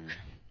dork.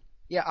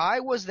 Yeah,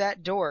 I was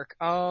that dork.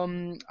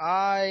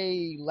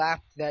 I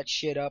lapped that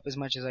shit up as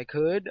much as I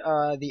could.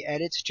 The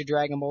edits to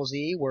Dragon Ball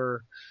Z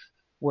were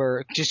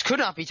just could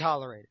not be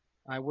tolerated.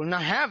 I will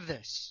not have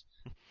this.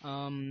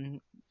 I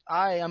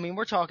mean,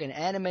 we're talking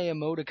anime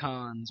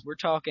emoticons. We're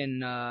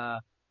talking,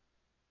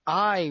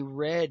 I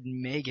read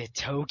Mega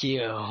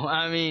Tokyo.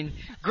 I mean,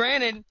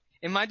 granted,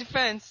 in my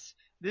defense,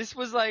 this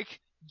was like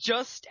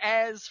just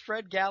as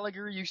Fred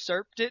Gallagher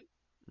usurped it.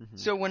 Mm-hmm.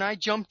 So when I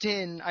jumped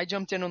in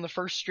on the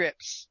first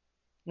strips.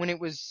 When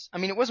it was, I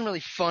mean, it wasn't really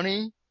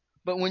funny,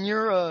 but when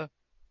you're a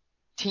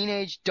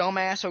teenage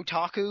dumbass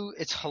otaku,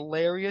 it's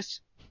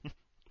hilarious.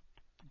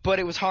 But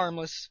it was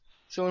harmless.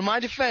 So in my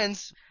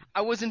defense,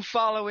 I wasn't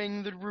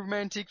following the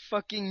romantic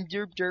fucking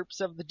derp derps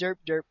of the derp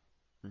derp.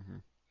 Mm-hmm.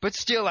 But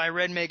still, I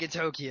read Mega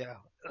Tokyo.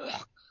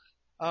 Ugh.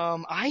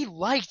 I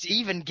liked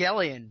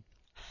Evangelion.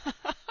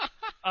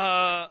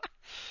 I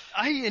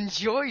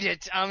enjoyed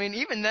it. I mean,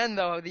 even then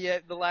though,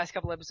 the last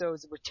couple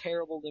episodes were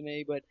terrible to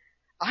me, but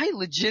I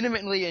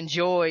legitimately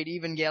enjoyed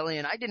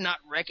Evangelion. I did not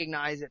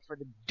recognize it for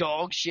the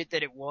dog shit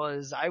that it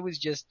was. I was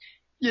just,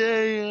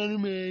 yay,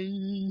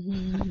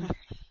 anime.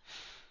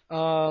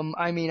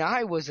 I mean,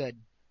 I was a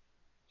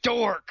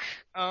dork.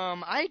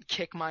 I'd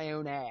kick my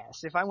own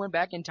ass. If I went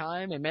back in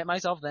time and met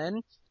myself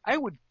then, I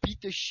would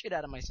beat the shit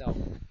out of myself.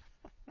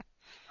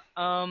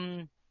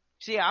 So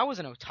yeah, I was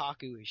an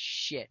otaku as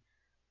shit.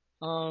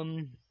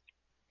 And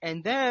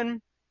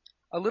then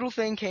a little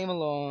thing came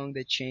along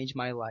that changed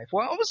my life.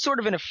 Well, I was sort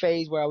of in a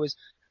phase where I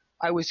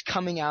was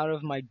coming out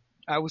of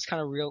I was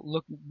kind of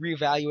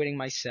reevaluating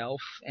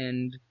myself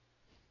and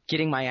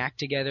getting my act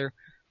together.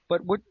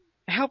 But what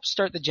helped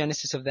start the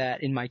genesis of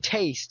that in my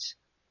taste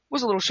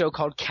was a little show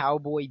called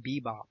Cowboy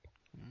Bebop.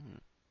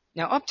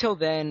 Now, up till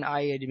then,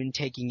 I had been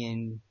taking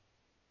in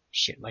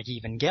shit like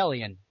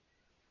Evangelion.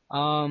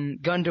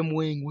 Gundam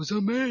Wing was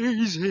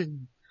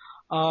amazing.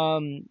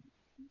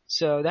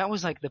 So that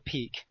was like the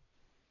peak.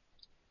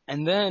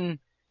 And then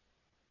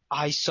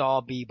I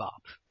saw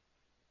Bebop.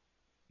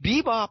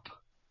 Bebop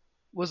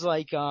was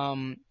like,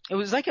 it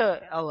was like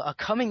a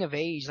coming of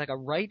age, like a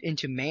right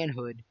into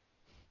manhood.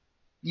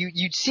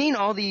 You'd seen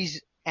all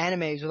these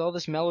animes with all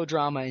this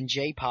melodrama and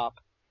J-pop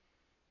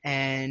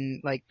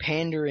and like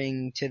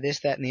pandering to this,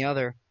 that, and the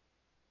other.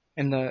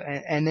 And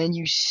then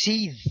you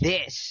see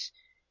this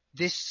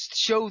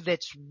show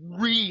that's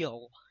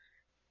real.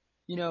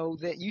 You know,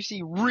 that you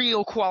see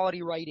real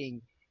quality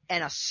writing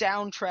and a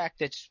soundtrack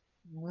that's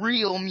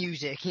real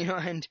music, you know,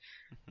 and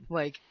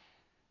like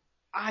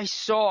I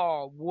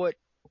saw what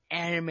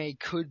anime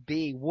could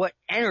be, what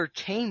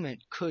entertainment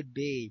could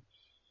be.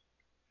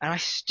 And I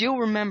still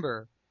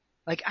remember,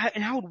 like,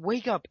 I would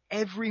wake up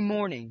every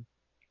morning,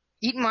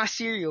 eating my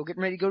cereal,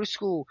 getting ready to go to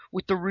school,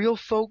 with the Real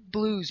Folk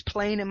Blues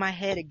playing in my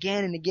head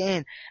again and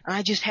again, and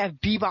I just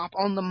have Bebop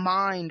on the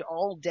mind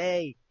all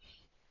day.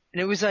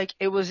 And it was like,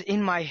 it was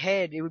in my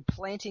head, it was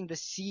planting the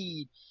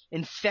seed,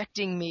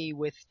 infecting me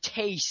with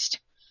taste.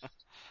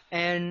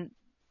 And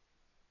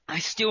I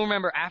still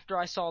remember after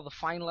I saw the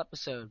final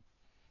episode,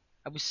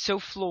 I was so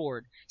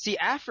floored. See,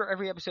 after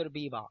every episode of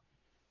Bebop,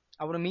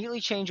 I would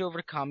immediately change over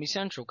to Comedy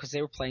Central because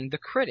they were playing The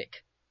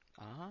Critic.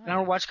 And I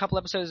would watch a couple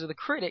episodes of The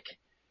Critic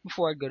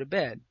before I'd go to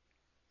bed.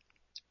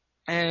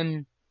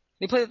 And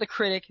they played The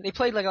Critic. They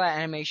played like a lot of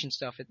animation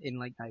stuff in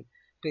like night.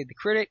 Played The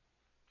Critic,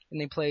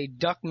 and they played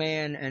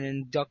Duckman, and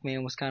then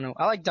Duckman was kind of,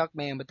 I like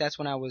Duckman, but that's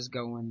when I was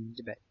going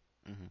to bed.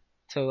 Mm-hmm.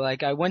 So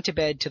like I went to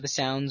bed to the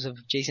sounds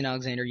of Jason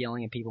Alexander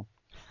yelling at people.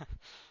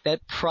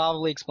 That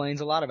probably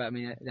explains a lot about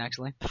me,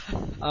 actually.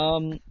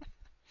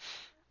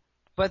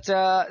 But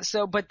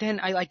then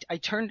I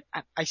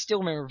still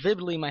remember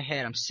vividly in my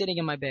head, I'm sitting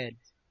in my bed.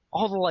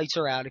 All the lights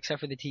are out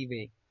except for the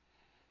TV.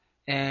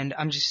 And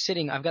I'm just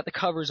sitting, I've got the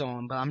covers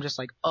on, but I'm just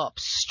like up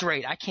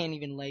straight. I can't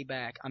even lay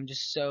back. I'm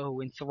just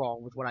so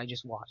enthralled with what I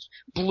just watched.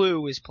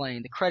 Blue is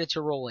playing. The credits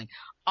are rolling.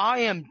 I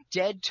am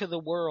dead to the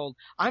world.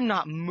 I'm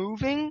not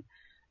moving.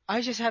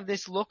 I just have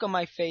this look on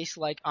my face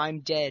like I'm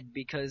dead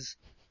because,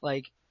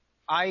 like,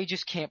 I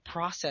just can't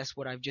process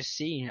what I've just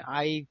seen.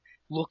 I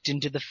looked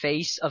into the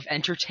face of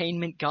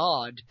entertainment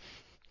God.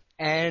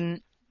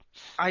 And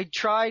I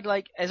tried,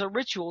 like, as a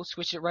ritual,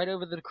 switch it right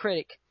over to The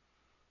Critic.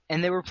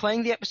 And they were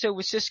playing the episode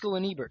with Siskel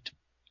and Ebert.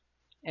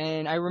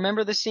 And I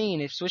remember the scene.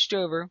 It switched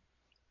over.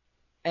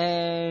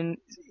 And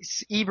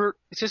Siskel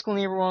and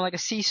Ebert were on like a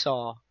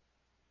seesaw.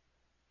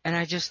 And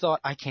I just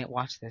thought, I can't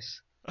watch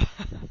this.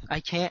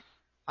 I can't.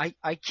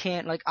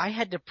 Like, I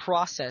had to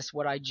process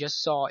what I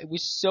just saw. It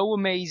was so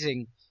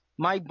amazing.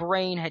 My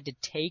brain had to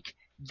take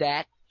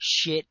that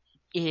shit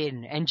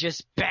in and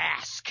just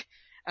bask.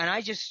 And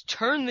I just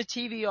turned the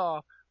TV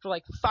off for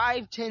like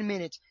 5-10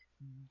 minutes,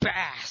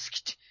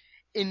 basked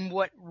in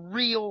what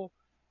real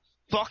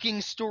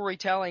fucking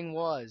storytelling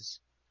was.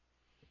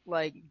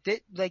 Like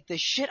the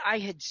shit I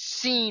had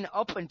seen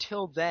up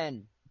until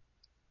then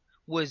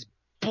was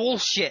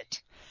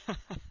bullshit.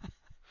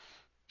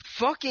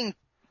 Fucking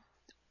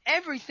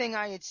everything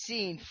I had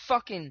seen,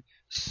 fucking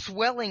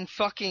swelling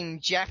fucking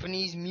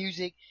Japanese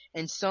music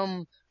and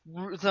some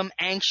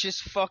anxious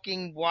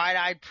fucking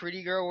wide-eyed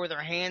pretty girl with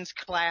her hands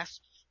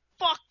clasped.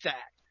 Fuck that.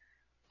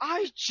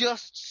 I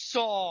just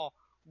saw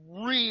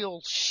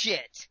real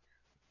shit.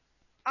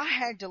 I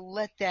had to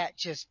let that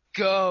just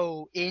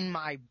go in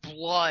my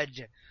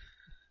blood.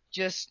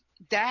 Just,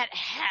 that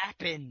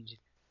happened.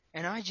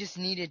 And I just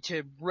needed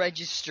to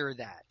register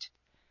that.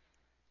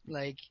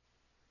 Like,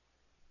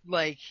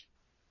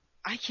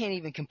 I can't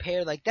even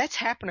compare. Like, that's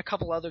happened a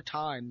couple other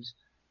times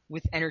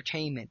with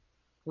entertainment.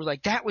 Where,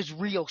 like, that was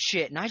real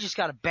shit, and I just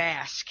gotta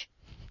bask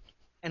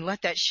and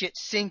let that shit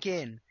sink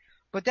in.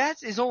 But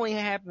that is only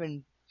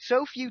happened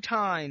so few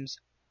times,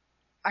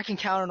 I can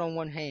count it on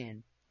one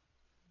hand.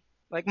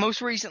 Like,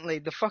 most recently,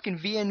 the fucking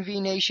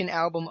VNV Nation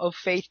album of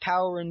Faith,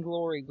 Power, and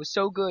Glory was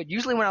so good.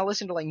 Usually when I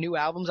listen to, like, new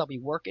albums, I'll be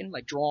working,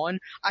 like, drawing.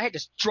 I had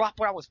to drop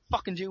what I was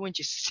fucking doing,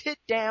 just sit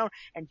down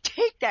and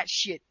take that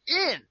shit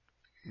in.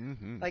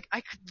 Mm-hmm. Like,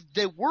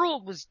 the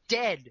world was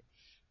dead.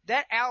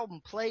 That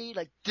album played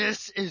like,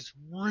 this is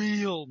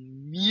real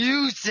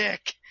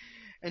music.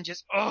 And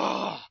just,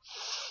 oh,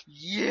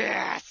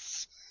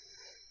 yes.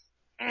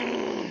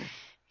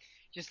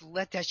 Just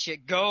let that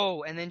shit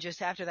go. And then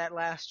just after that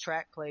last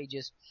track play,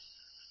 just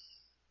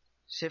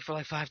sit for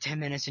like 5-10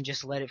 minutes and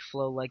just let it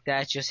flow. Like,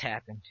 that just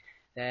happened.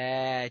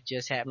 That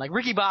just happened. Like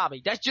Ricky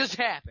Bobby, that just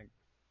happened.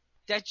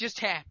 That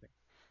just happened.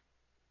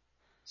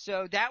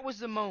 So that was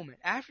the moment.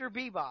 After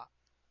Bebop,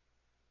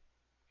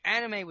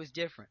 anime was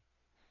different.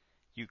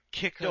 You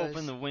kicked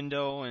open the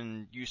window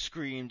and you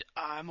screamed,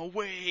 "I'm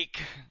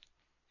awake!"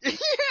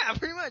 Yeah,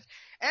 pretty much.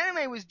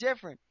 Anime was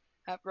different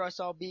after I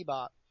saw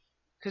Bebop.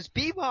 Because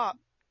Bebop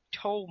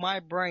told my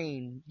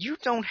brain, you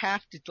don't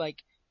have to, like,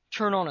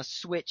 turn on a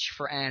switch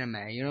for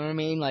anime. You know what I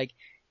mean? Like,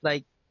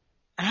 and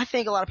I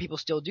think a lot of people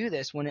still do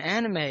this when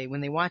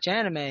they watch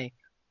anime,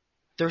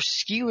 they're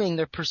skewing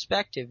their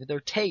perspective, their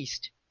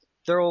taste.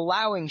 They're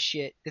allowing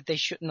shit that they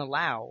shouldn't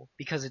allow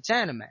because it's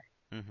anime.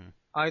 Mm-hmm.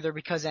 Either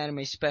because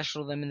anime's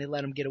special to them and they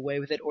let them get away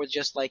with it, or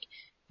just like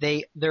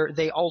they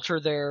alter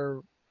their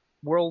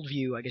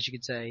worldview, I guess you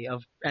could say,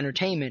 of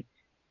entertainment,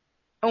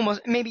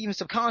 almost maybe even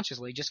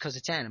subconsciously, just because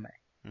it's anime.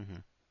 Mm-hmm.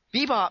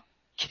 Bebop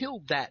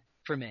killed that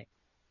for me.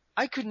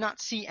 I could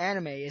not see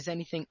anime as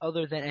anything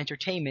other than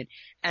entertainment,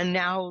 and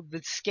now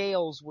the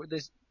scales were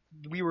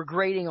we were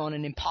grading on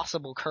an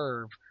impossible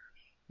curve.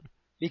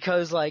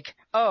 Because like,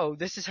 oh,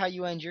 this is how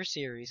you end your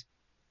series.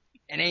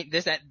 And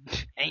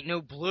ain't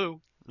no blue.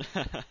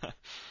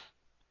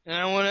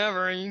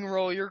 Whatever, you can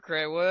roll your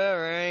credit,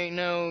 whatever, ain't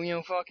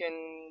no,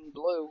 fucking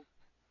blue.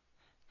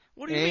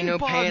 What do you Ain't mean no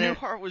Bob panic.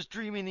 Newhart was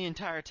dreaming the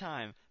entire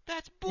time?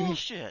 That's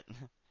bullshit.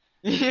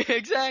 Yeah,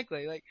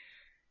 exactly. Like,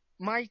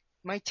 my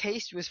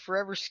taste was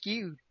forever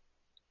skewed.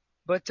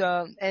 But,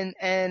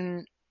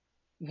 and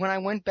when I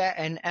went back,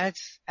 and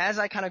as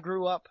I kind of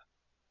grew up,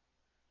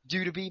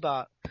 due to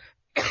Bebop,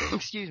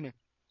 excuse me,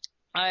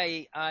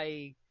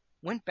 I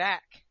went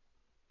back,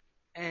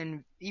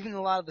 and even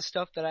a lot of the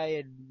stuff that I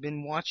had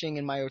been watching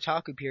in my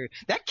otaku period,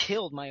 that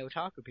killed my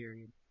otaku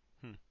period.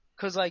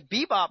 Cause like,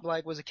 Bebop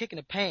like was a kick in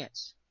the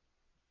pants.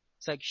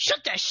 It's like,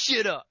 shut that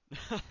shit up!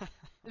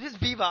 This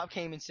Bebop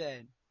came and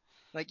said,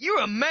 like,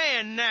 you're a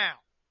man now!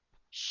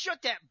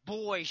 Shut that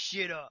boy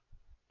shit up!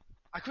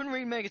 I couldn't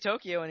read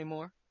Megatokyo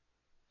anymore.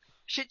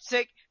 Shit's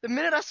sick. The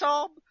minute I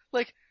saw,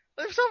 like,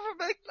 I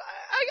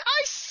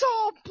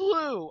saw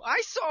Blue.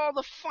 I saw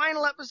the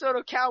final episode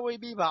of Cowboy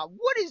Bebop.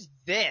 What is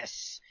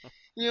this?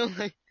 You know,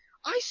 like,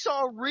 I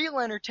saw real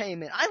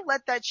entertainment. I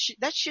let that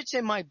shit's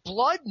in my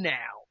blood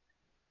now.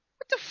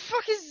 What the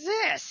fuck is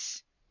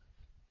this?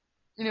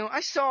 You know,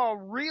 I saw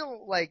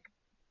real, like,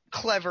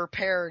 clever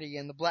parody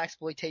in the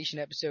Blaxploitation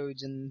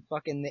episodes and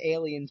fucking the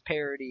Aliens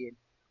parody. And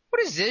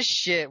what is this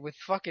shit with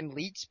fucking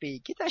leet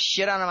speak? Get that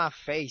shit out of my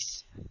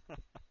face.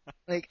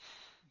 Like,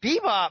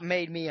 Bebop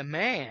made me a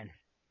man.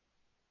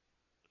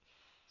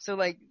 So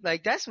like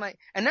that's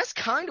and that's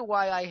kind of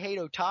why I hate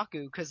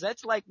otaku, cause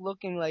that's like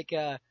looking like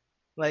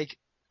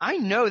I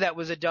know that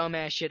was a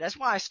dumbass shit. That's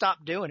why I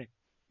stopped doing it.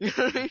 You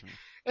know what I mean?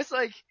 It's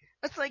like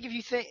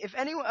if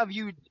any of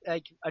you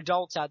like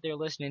adults out there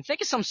listening, think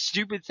of some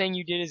stupid thing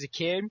you did as a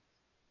kid.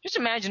 Just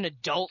imagine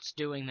adults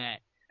doing that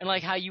and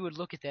like how you would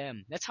look at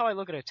them. That's how I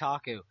look at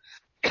otaku.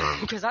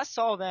 Because I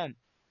saw them.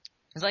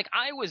 It's like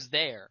I was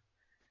there.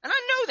 And I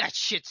know that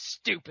shit's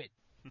stupid.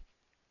 I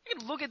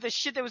could look at the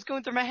shit that was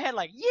going through my head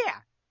like,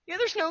 yeah,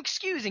 there's no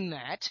excusing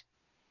that.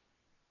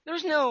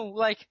 There's no,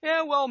 like,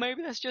 yeah, well,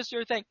 maybe that's just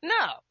your thing. No.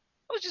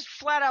 It was just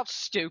flat out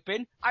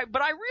stupid.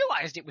 But I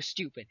realized it was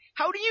stupid.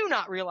 How do you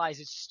not realize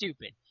it's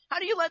stupid? How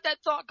do you let that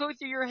thought go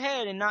through your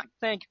head and not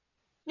think,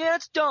 yeah,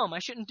 that's dumb, I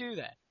shouldn't do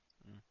that?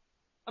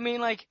 I mean,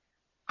 like,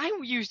 I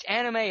used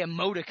anime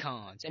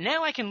emoticons, and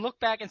now I can look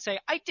back and say,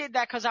 I did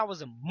that because I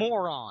was a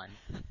moron.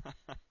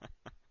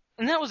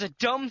 And that was a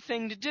dumb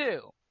thing to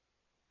do.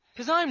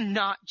 Because I'm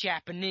not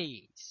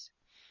Japanese.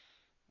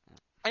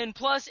 And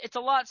plus, it's a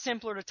lot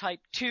simpler to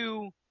type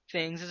 2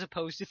 things as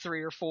opposed to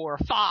 3 or 4 or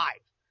 5.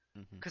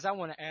 Because I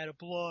want to add a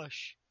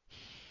blush.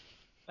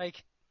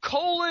 Like,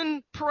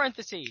 colon,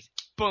 parentheses.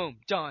 Boom,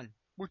 done.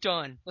 We're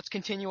done. Let's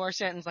continue our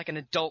sentence like an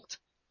adult.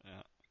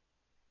 Yeah.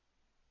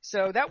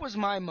 So that was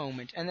my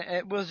moment. And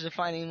it was a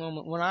defining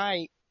moment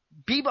when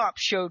Bebop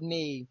showed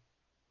me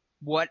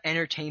what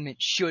entertainment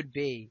should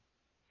be.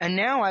 And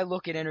now I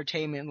look at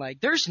entertainment like,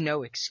 there's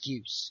no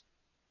excuse.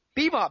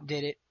 Bebop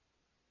did it.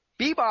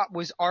 Bebop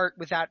was art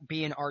without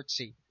being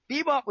artsy.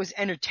 Bebop was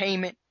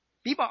entertainment.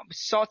 Bebop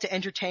sought to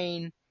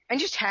entertain and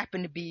just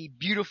happened to be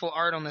beautiful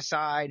art on the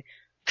side,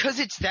 'cause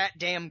it's that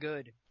damn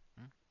good.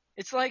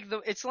 It's like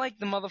the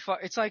motherfucker,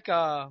 it's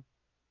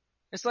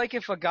like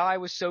if a guy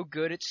was so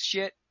good at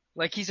shit,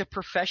 like he's a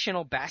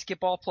professional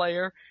basketball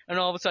player, and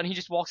all of a sudden he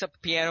just walks up to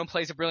the piano and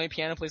plays a brilliant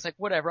piano, plays like,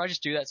 whatever, I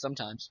just do that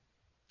sometimes.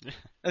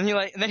 And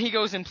then he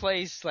goes and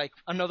plays like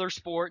another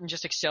sport and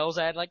just excels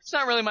at it. Like, it's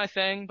not really my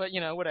thing, but you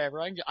know, whatever.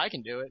 I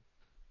can do it.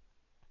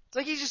 It's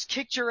like he just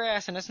kicked your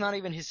ass and that's not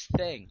even his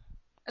thing.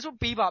 That's what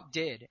Bebop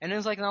did. And then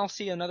it's like, and I'll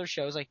see another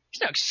show. It's like,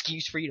 there's no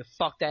excuse for you to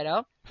fuck that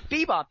up.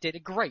 Bebop did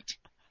it great.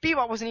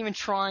 Bebop wasn't even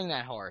trying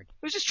that hard.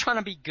 It was just trying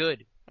to be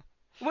good.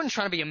 It wasn't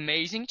trying to be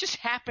amazing. It just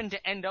happened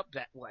to end up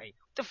that way.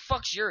 What the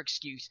fuck's your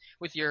excuse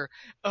with your,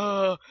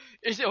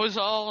 it was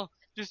all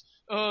just,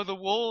 the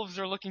wolves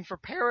are looking for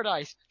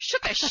paradise.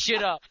 Shut that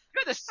shit up.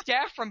 You got the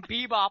staff from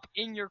Bebop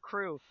in your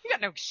crew. You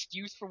got no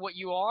excuse for what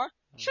you are.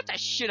 Shut that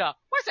shit up.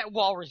 Why is that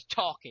walrus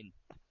talking?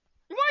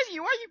 Why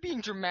are you being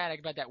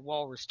dramatic about that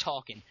walrus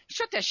talking?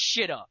 Shut that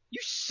shit up. You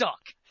suck.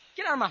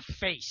 Get out of my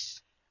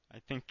face. I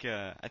think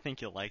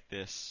you'll like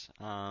this.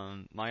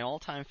 My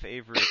all-time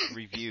favorite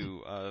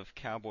review of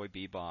Cowboy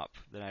Bebop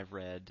that I've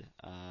read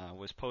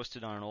was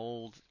posted on an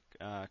old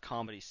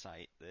comedy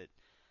site that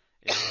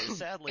has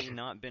sadly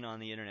not been on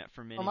the internet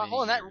for many, many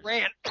Hold on, years. that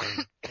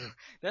rant.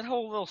 that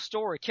whole little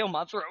story killed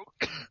my throat.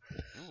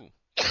 Ooh.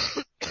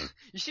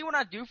 You see what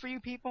I do for you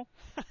people?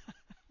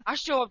 I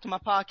show up to my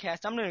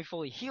podcast, I'm not even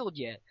fully healed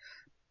yet.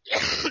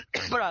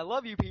 But I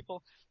love you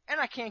people, and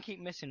I can't keep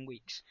missing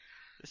weeks.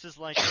 This is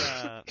like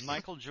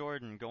Michael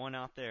Jordan going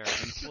out there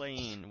and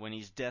playing when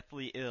he's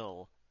deathly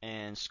ill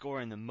and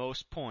scoring the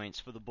most points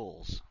for the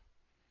Bulls.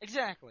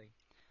 Exactly.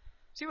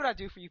 See what I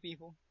do for you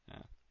people?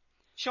 Yeah.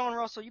 Sean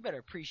Russell, you better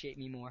appreciate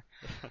me more.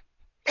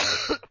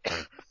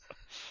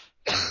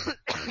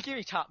 Give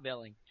me top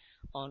billing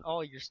on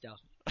all your stuff.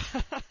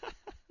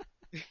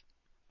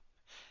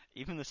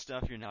 Even the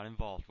stuff you're not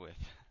involved with.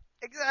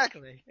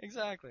 Exactly.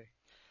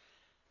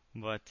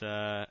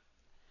 But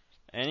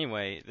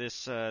anyway,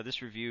 this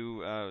review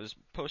was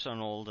posted on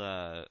an old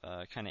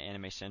kind of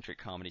anime-centric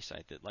comedy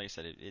site that, like I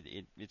said,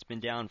 it's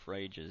been down for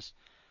ages.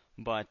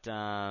 But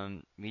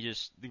the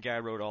guy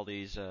wrote all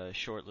these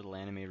short little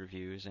anime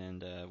reviews,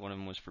 and one of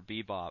them was for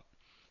Bebop.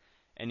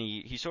 And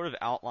he sort of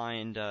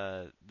outlined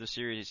the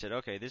series. He said,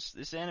 okay,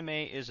 this anime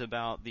is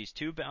about these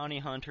two bounty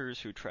hunters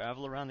who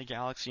travel around the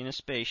galaxy in a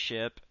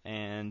spaceship,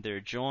 and they're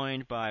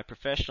joined by a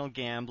professional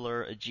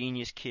gambler, a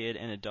genius kid,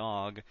 and a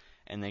dog,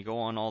 and they go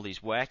on all these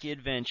wacky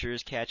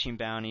adventures, catching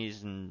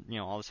bounties, and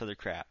all this other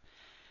crap.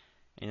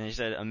 And he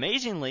said,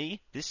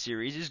 amazingly, this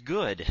series is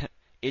good.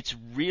 It's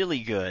really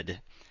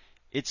good.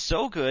 It's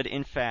so good,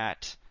 in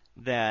fact,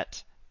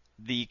 that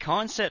the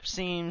concept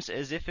seems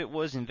as if it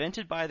was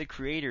invented by the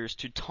creators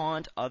to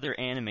taunt other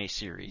anime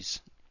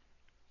series.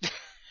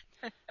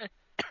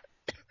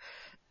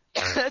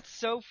 That's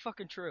so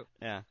fucking true.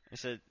 Yeah, I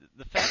said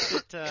the fact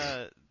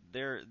that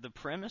the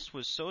premise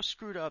was so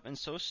screwed up and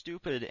so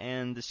stupid,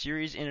 and the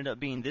series ended up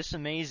being this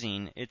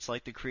amazing. It's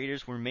like the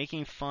creators were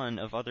making fun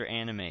of other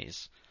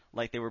animes,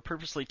 like they were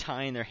purposely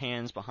tying their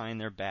hands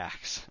behind their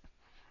backs.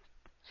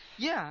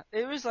 Yeah,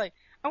 it was like,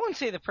 I wouldn't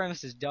say the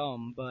premise is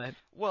dumb, but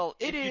well,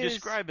 if you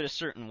describe it a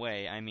certain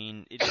way, I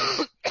mean, it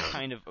is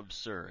kind of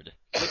absurd,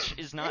 which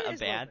is not a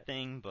bad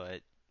thing,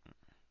 but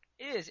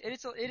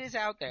it is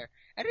out there,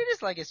 and it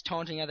is like it's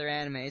taunting other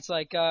anime. It's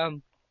like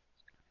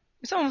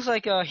it's almost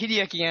like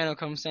Hideaki Anno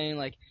comes saying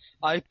like,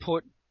 I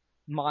put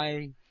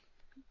my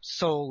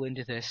soul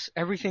into this.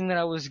 Everything that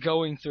I was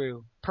going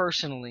through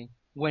personally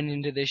went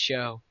into this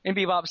show. And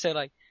Bebop said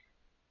like,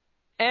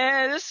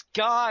 this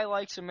guy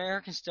likes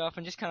American stuff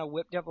and just kind of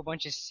whipped up a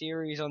bunch of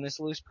series on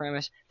this loose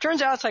premise.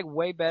 Turns out it's like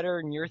way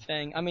better than your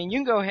thing. I mean, you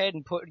can go ahead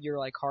and put your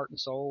like heart and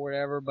soul or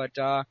whatever, but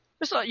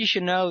just thought you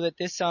should know that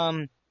this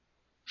fun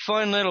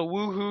little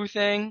woohoo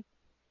thing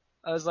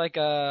was like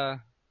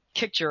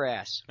kicked your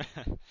ass.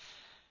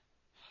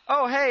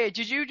 Oh hey,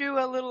 did you do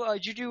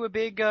a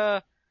big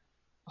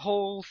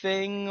whole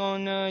thing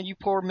on you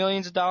pour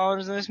millions of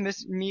dollars in this,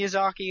 Miss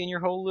Miyazaki, and your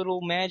whole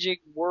little magic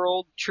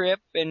world trip,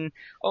 and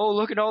oh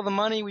look at all the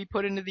money we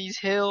put into these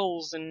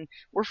hills, and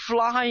we're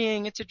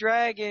flying, it's a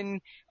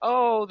dragon,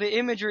 oh the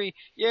imagery,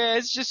 yeah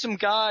it's just some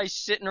guy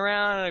sitting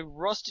around in a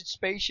rusted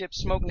spaceship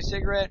smoking a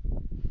cigarette.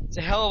 It's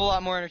a hell of a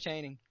lot more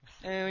entertaining.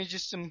 And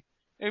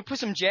we put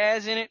some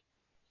jazz in it,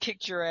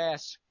 kicked your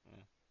ass.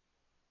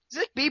 It's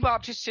like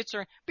Bebop just sits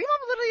there.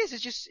 Bebop literally is.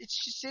 It's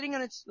just sitting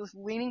on its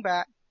leaning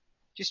back,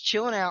 just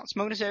chilling out,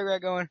 smoking a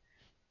cigarette, going,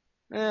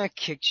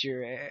 kicked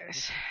your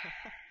ass.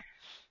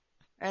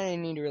 I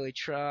didn't need to really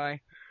try.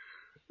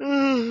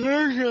 I'm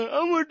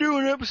gonna do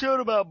an episode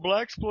about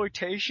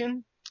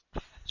blaxploitation.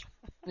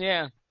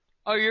 Yeah.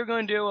 Oh, you're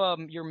gonna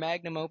do your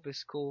magnum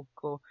opus. Cool.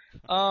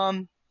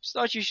 Just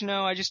thought you should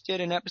know. I just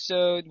did an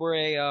episode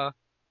where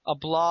a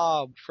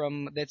blob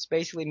that's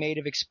basically made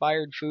of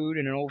expired food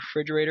in an old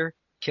refrigerator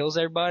kills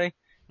everybody.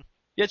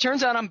 Yeah, it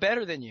turns out I'm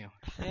better than you.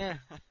 Yeah.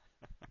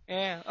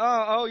 Yeah.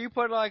 Oh, you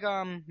put like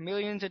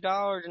millions of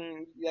dollars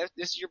and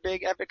this is your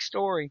big epic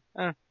story.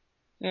 Yeah,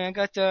 I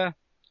got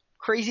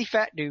crazy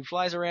fat dude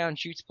flies around,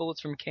 shoots bullets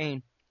from a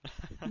cane.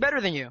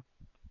 Better than you.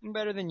 I'm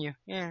better than you.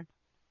 Yeah.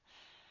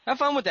 Have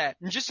fun with that.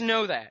 And just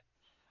know that.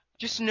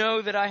 Just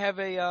know that I have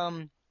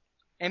a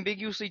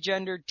ambiguously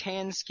gendered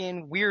tan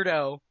skin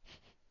weirdo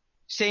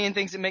saying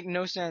things that make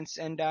no sense,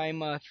 and I'm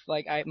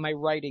my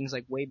writing's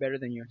like way better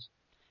than yours.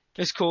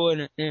 It's cool,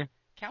 isn't it? Yeah.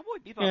 Cowboy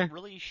Bebop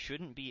really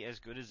shouldn't be as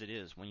good as it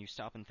is when you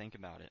stop and think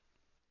about it.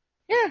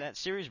 Yeah. That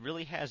series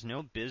really has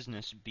no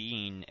business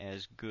being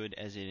as good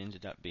as it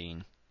ended up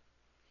being.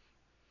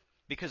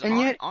 Because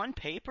on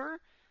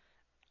paper,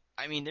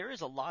 I mean, there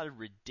is a lot of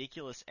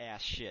ridiculous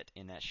ass shit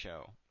in that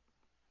show.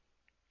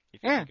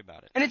 If you think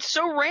about it. And it's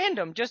so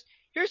random. Just,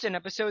 here's an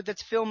episode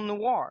that's film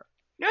noir.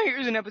 Now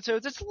here's an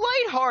episode that's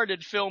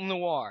lighthearted film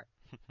noir.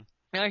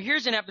 Now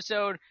here's an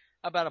episode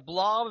about a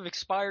blob of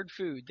expired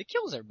food that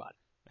kills everybody.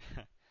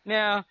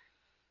 Now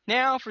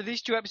for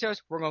these two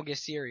episodes, we're gonna get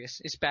serious.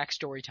 It's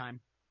backstory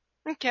time.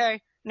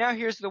 Okay, now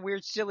here's the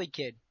weird silly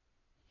kid.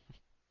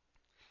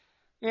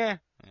 Yeah.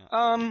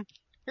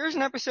 Here's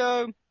an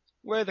episode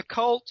where the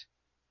cult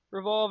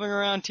revolving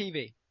around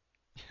TV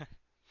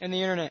and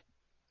the internet.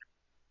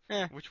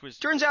 Yeah.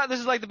 Turns out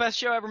this is like the best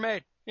show ever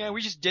made. Yeah,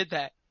 we just did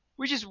that.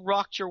 We just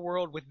rocked your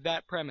world with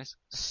that premise.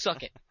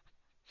 Suck it.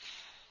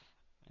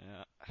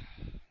 Yeah.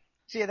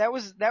 So yeah, that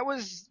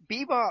was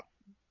Bebop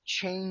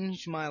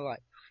changed my life.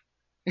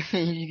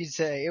 You could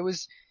say it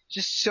was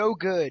just so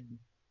good.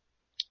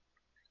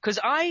 Cause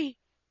I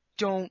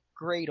don't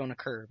grade on a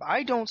curve.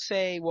 I don't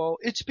say, well,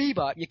 it's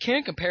Bebop. You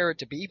can't compare it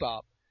to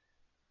Bebop.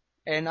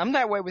 And I'm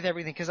that way with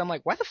everything because I'm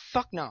like, why the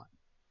fuck not?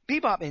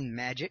 Bebop in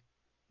magic.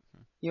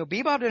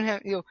 Bebop didn't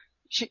have,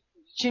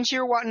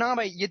 Shinichiro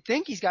Watanabe, you'd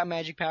think he's got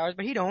magic powers,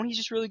 but he don't. He's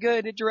just really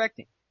good at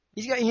directing.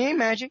 He ain't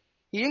magic.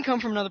 He didn't come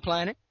from another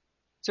planet.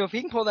 So if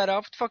he can pull that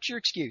off, what the fuck's your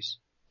excuse?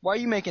 Why are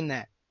you making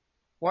that?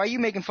 Why are you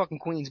making fucking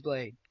Queen's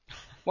Blade?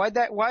 Why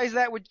is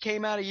that what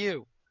came out of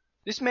you?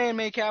 This man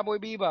made Cowboy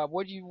Bebop.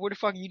 What the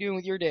fuck are you doing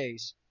with your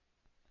days?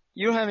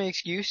 You don't have any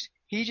excuse.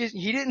 He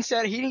didn't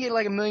get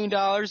like $1 million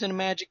in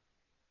a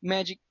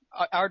magic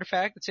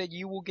artifact that said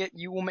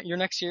your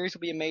next series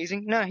will be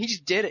amazing. No, he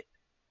just did it.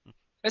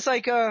 It's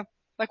like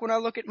when I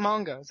look at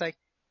manga, it's like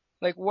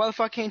why the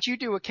fuck can't you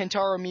do what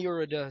Kentaro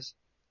Miura does?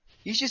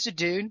 He's just a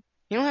dude.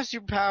 He don't have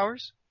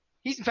superpowers.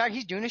 He's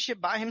doing this shit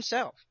by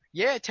himself.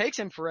 Yeah, it takes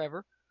him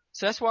forever.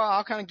 So that's why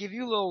I'll kind of give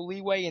you a little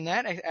leeway in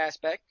that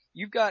aspect.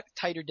 You've got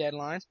tighter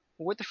deadlines.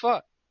 But what the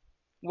fuck?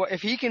 What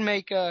if he can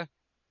make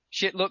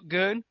shit look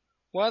good?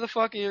 Why the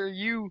fuck are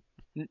you,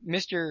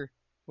 Mr.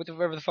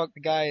 whatever the fuck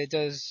the guy that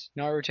does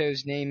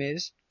Naruto's name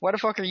is? Why the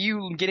fuck are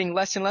you getting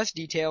less and less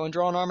detail and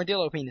drawing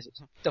armadillo penises?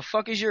 The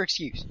fuck is your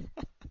excuse?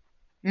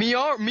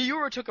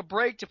 Miura took a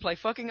break to play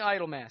fucking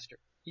Idolmaster.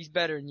 He's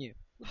better than you.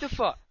 What the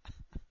fuck?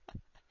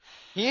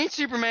 He ain't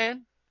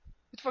Superman.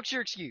 What the fuck's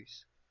your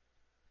excuse?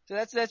 So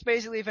that's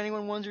basically, if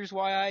anyone wonders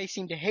why I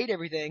seem to hate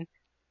everything,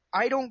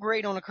 I don't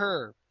grade on a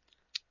curve.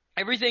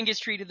 Everything gets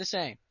treated the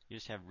same. You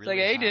just have really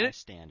hey, high did it.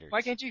 standards.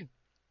 Why can't you?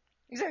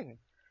 Exactly.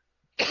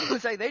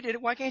 It's like, they did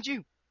it, why can't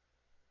you?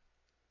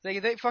 It's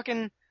like, they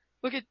fucking,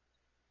 look at,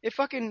 if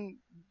fucking,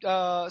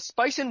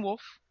 Spice and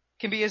Wolf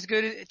can be as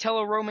good, tell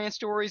a romance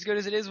story as good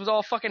as it is, was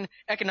all fucking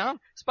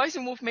economic. Spice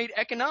and Wolf made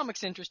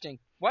economics interesting.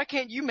 Why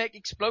can't you make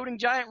exploding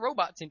giant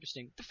robots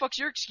interesting? What the fuck's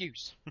your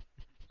excuse?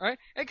 Alright?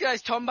 That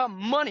guy's talking about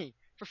money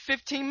for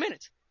 15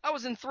 minutes. I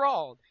was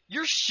enthralled.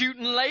 You're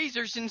shooting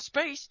lasers in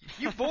space.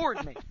 You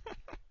bored me.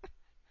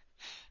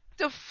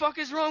 The fuck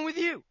is wrong with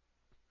you?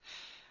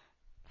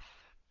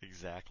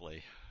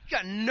 Exactly. You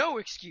got no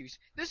excuse.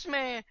 This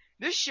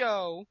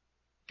show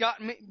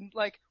got me,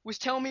 was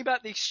telling me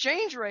about the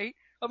exchange rate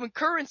of a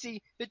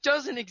currency that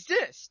doesn't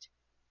exist.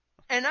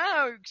 And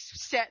I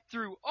sat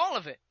through all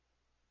of it.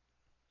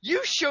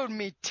 You showed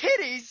me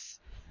titties,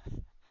 and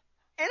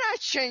I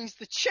changed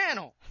the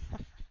channel.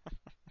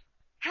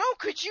 How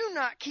could you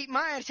not keep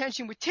my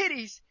attention with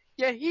titties,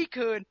 yet he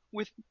could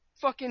with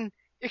fucking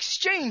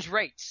exchange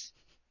rates?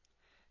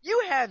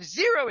 You have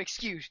zero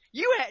excuse.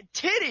 You had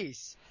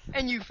titties,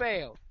 and you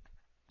failed.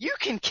 You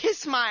can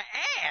kiss my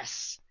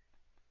ass.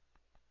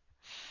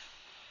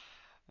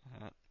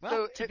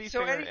 Well, to be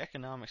fair,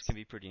 economics can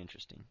be pretty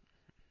interesting.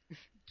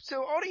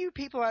 So all of you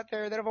people out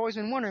there that have always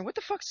been wondering, what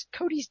the fuck's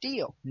Cody's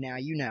deal? Now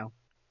you know.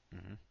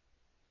 Mm-hmm.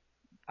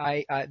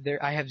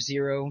 I have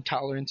zero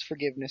tolerance,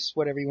 forgiveness,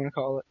 whatever you want to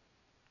call it.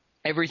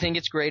 Everything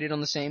gets graded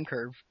on the same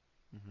curve.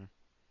 Mm-hmm.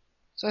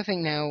 So I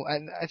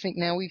think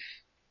now we've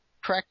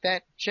cracked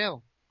that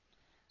shell.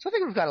 So I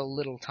think we've got a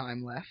little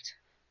time left.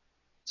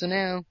 So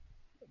now,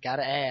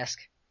 gotta ask,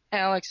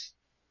 Alex,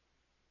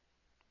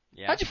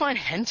 Yeah. how'd you find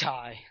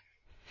hentai?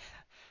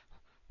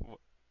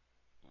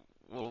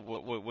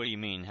 What do you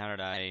mean? How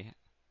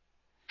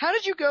How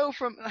did you go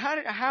from,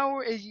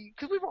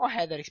 cause we've all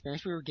had that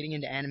experience, we were getting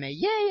into anime,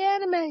 yay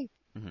anime!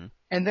 Mm-hmm.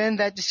 And then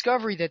that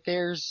discovery that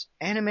there's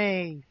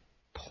anime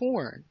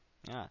porn.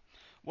 Yeah.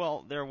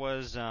 Well, there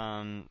was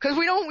Cause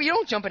we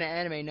don't jump into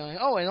anime knowing,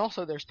 oh, and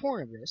also there's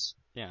porn of this.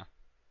 Yeah.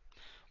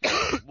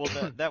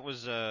 Well, that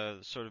was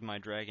sort of my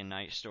Dragon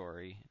Knight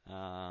story.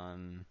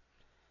 And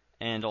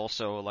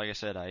also, like I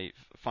said,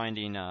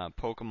 finding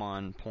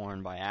Pokemon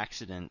porn by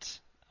accident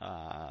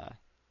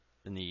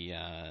in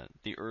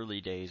the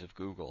early days of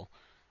Google.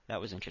 That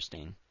was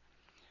interesting.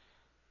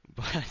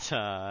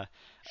 But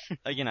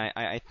again,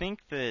 I think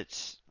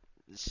that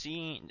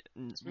seeing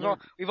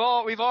We've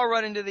all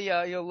run into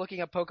the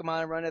looking up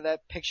Pokemon and run into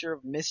that picture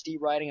of Misty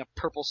riding a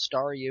purple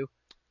Staryu.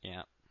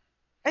 Yeah.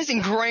 That's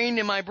ingrained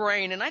in my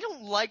brain, and I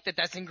don't like that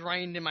that's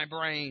ingrained in my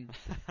brain.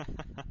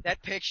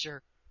 That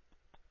picture.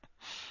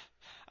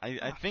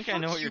 I think I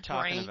know fuck what you, you're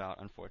talking brain.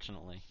 about,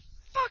 unfortunately.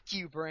 Fuck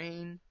you,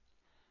 brain.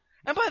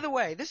 And by the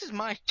way, this is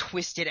my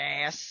twisted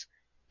ass.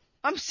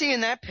 I'm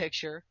seeing that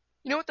picture.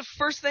 You know what the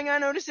first thing I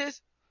notice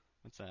is?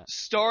 What's that?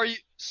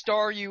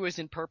 Staryu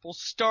isn't purple.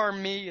 Star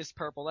Me is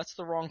purple. That's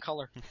the wrong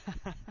color.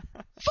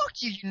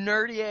 Fuck you, you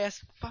nerdy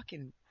ass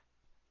fucking...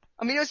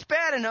 I mean, it's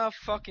bad enough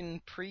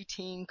fucking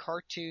preteen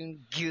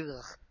cartoon.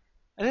 Ugh.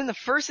 And then the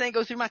first thing that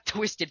goes through my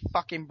twisted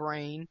fucking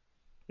brain,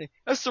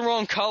 that's the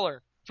wrong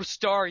color for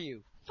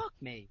Staryu. Fuck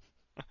me.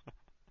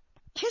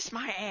 Kiss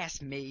my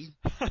ass, me.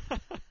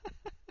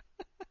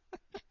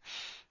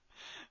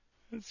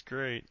 That's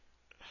great.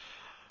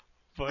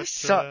 But I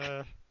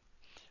suck.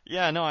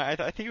 Yeah, no, I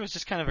think it was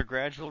just kind of a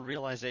gradual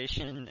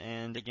realization,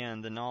 and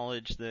again, the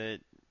knowledge that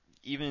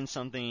even in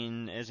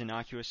something as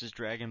innocuous as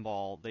Dragon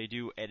Ball, they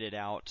do edit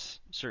out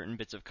certain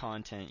bits of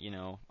content, you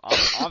know.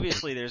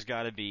 Obviously, there's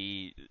got to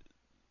be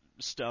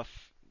stuff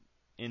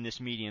in this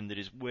medium that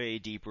is way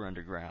deeper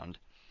underground.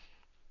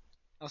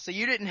 Oh, so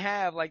you didn't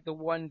have like the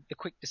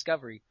quick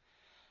discovery.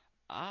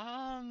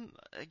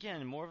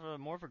 Again, more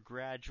of a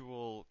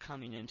gradual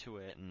coming into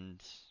it,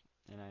 and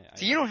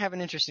So you don't have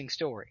an interesting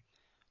story.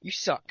 You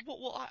suck.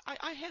 Well,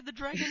 I had the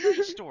Dragon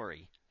Knight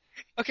story.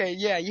 Okay,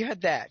 yeah, you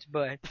had that,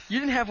 but you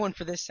didn't have one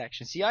for this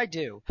section. See, I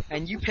do,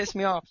 and you piss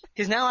me off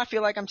because now I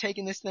feel like I'm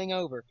taking this thing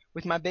over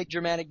with my big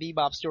dramatic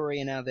Bebop story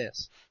and now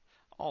this.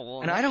 Oh well,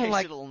 in And that I don't case,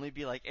 like- it'll only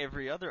be like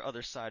every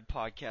other side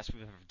podcast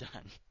we've ever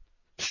done.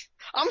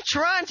 I'm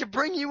trying to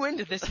bring you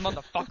into this,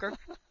 motherfucker.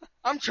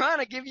 I'm trying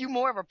to give you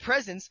more of a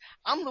presence.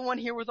 I'm the one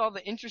here with all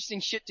the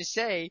interesting shit to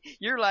say.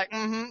 You're like,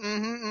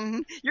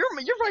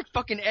 You're like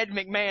fucking Ed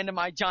McMahon to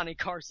my Johnny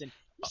Carson.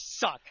 You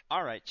suck.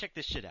 All right, check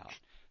this shit out.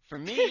 For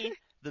me,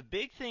 the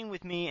big thing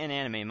with me and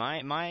anime,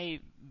 my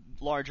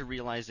larger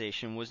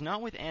realization was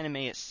not with anime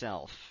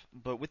itself,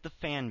 but with the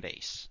fan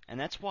base. And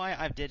that's why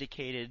I've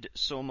dedicated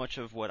so much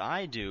of what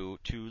I do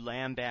to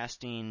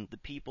lambasting the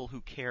people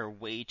who care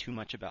way too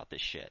much about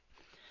this shit.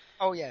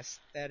 Oh yes,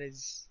 that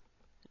is.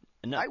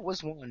 No- I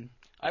was one.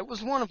 I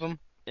was one of them.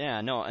 Yeah,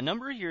 no, a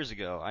number of years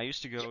ago, I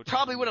used to go You to...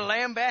 probably would have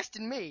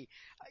lambasted me.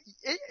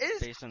 It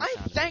is. Based on the I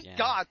sound of it, thank yeah.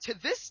 God to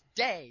this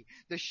day,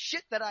 the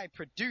shit that I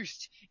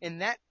produced in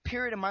that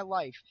period of my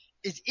life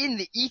is in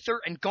the ether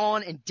and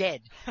gone and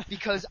dead.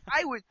 Because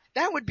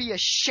that would be a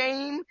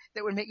shame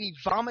that would make me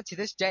vomit to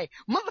this day.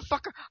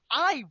 Motherfucker,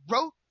 I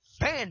wrote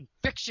fan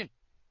fiction.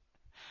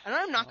 And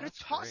I'm not Oh, going that's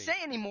to great. say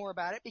any more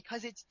about it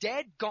because it's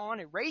dead, gone,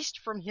 erased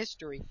from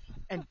history.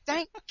 And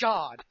thank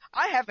God,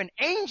 I have an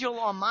angel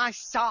on my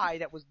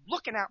side that was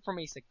looking out for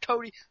me. Said,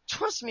 Cody,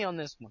 trust me on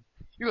this one.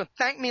 You're going to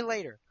thank me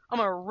later. I'm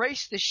going to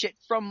erase this shit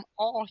from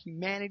all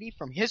humanity,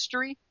 from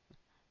history.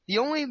 The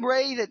only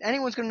way that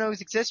anyone's going to know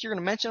this exists, you're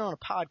going to mention it on a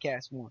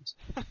podcast once.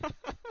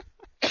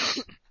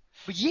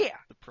 But yeah,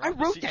 The I wrote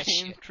prophecy that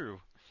came shit. true.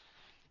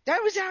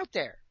 That was out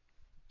there.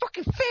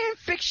 Fucking fan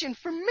fiction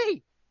for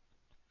me.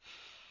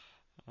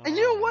 And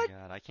you know Oh, what? my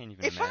God, I can't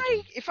even If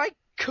imagine. I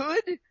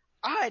could,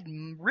 I'd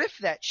riff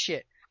that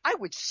shit. I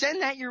would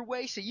send that your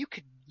way so you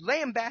could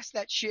lambast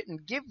that shit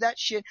and give that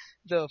shit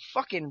the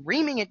fucking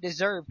reaming it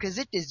deserved, because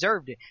it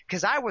deserved it.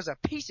 Because I was a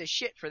piece of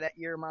shit for that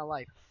year of my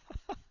life.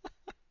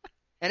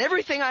 And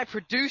everything I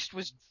produced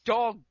was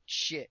dog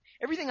shit.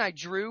 Everything I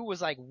drew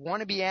was like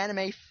wannabe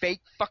anime, fake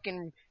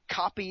fucking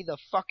copy, the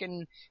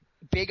fucking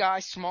big eye,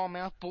 small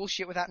mouth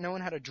bullshit without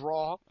knowing how to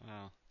draw.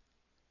 Wow.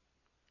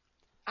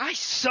 I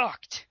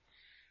sucked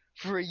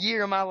for a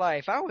year of my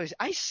life.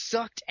 I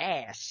sucked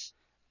ass.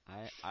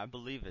 I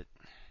believe it.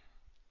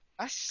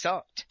 I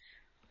sucked.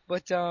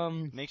 But,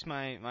 Makes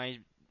my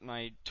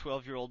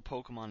 12-year-old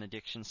Pokemon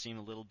addiction seem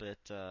a little bit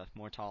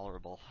more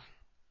tolerable.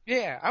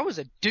 yeah, I was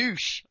a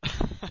douche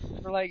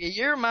for like a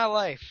year of my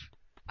life.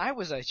 I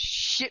was a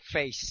shit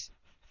face.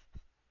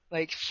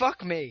 Like,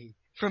 fuck me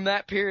from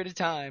that period of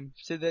time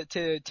to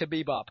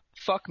Bebop.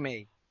 Fuck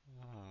me.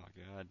 Oh,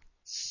 God.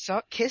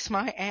 Kiss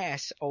my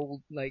ass,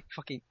 old, like,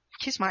 fucking,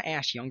 kiss my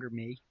ass, younger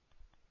me.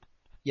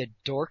 You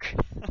dork.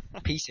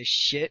 Piece of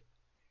shit.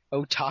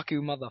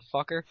 Otaku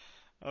motherfucker.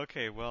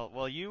 Okay,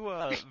 well, you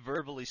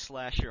verbally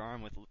slash your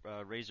arm with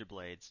razor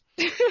blades.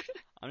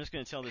 I'm just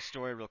going to tell this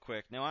story real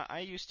quick. Now, I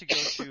used to go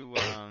to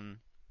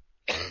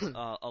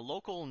a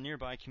local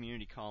nearby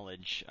community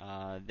college.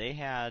 They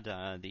had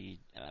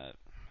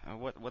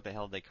what the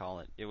hell did they call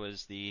it? It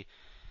was the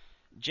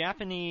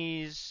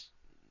Japanese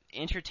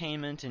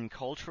Entertainment and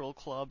Cultural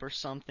Club or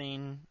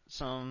something,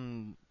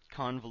 some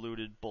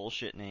convoluted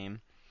bullshit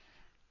name.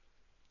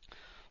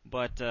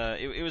 But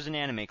it was an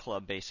anime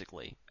club,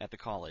 basically, at the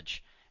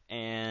college.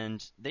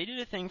 And they did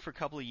a thing for a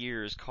couple of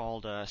years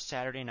called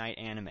Saturday Night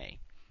Anime.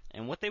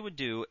 And what they would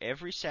do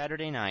every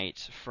Saturday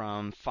night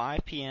from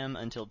 5 p.m.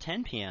 until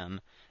 10 p.m.,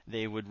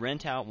 they would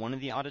rent out one of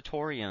the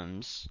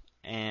auditoriums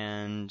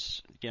and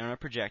get on a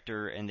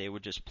projector, and they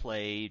would just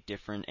play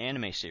different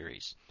anime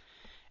series.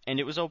 And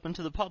it was open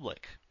to the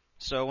public.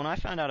 So when I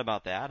found out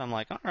about that, I'm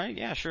like, all right,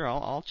 yeah, sure,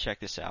 I'll check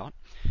this out.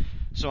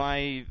 So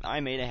I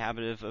made a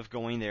habit of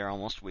going there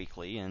almost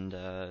weekly, and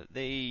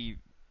they,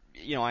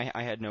 you know, I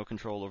had no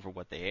control over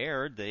what they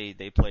aired. They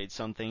played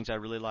some things I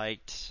really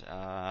liked.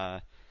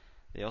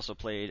 They also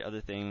played other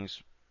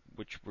things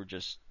which were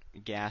just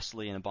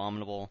ghastly and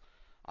abominable.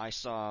 I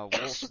saw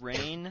Wolf's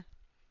Rain.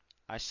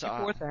 I You saw...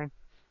 poor thing.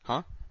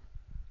 Huh?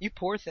 You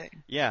poor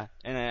thing. Yeah,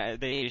 and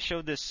they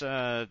showed this.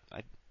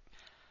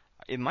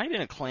 It might have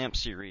been a Clamp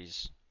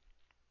series.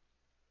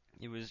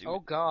 Oh,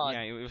 God.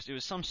 Yeah, it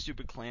was some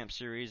stupid Clamp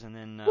series, and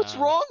then. What's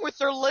wrong with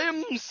their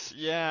limbs?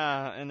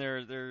 Yeah, and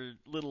their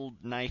little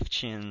knife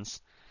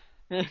chins.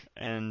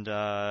 And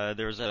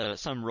there's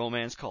some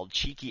romance called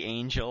Cheeky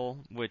Angel,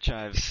 which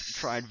I've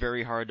tried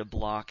very hard to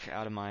block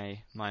out of my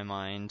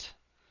mind.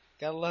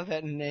 Gotta love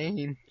that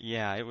name.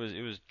 Yeah, it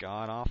was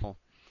god awful.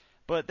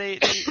 But they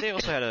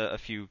also had a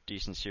few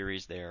decent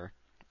series there.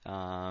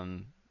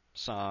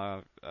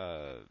 Saw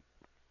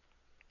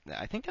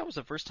I think that was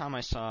the first time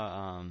I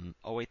saw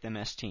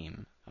 08MS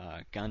Team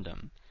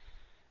Gundam.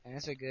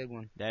 That's a good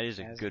one. That is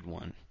a That's- good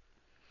one.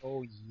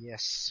 Oh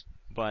yes.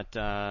 But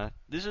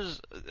this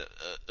is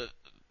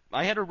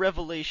I had a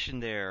revelation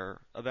there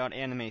about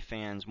anime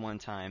fans one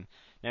time.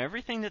 Now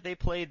everything that they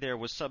played there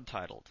was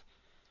subtitled,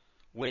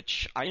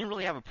 which I didn't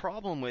really have a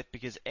problem with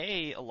because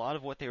A, a lot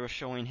of what they were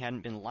showing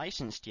hadn't been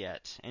licensed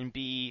yet, and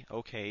B,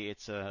 okay,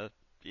 it's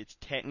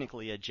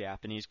technically a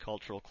Japanese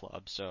cultural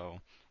club, so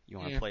you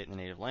want to Yeah. play it in the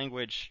native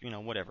language,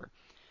 whatever.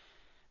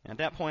 And at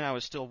that point, I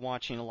was still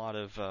watching a lot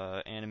of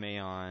anime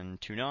on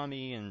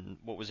Toonami and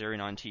what was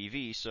airing on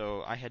TV,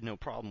 so I had no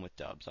problem with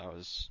dubs.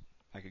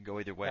 I could go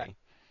either way. Right.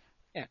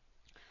 Yeah.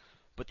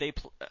 But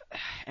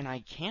and I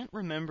can't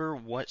remember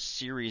what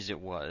series it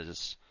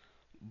was,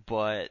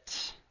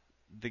 but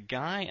the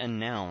guy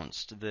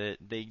announced that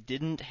they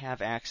didn't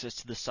have access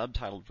to the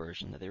subtitled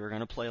version, that they were going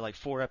to play like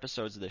 4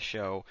 episodes of the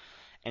show,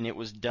 and it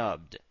was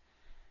dubbed.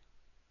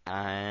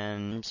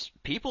 And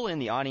people in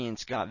the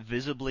audience got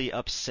visibly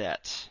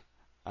upset.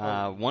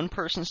 One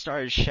person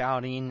started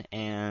shouting,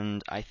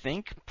 and I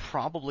think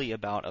probably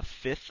about a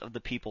fifth of the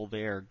people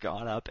there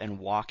got up and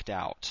walked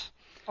out.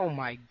 Oh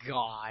my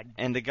God.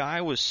 And the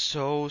guy was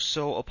so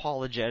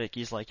apologetic.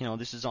 He's like,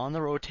 this is on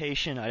the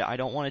rotation. I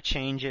don't want to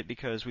change it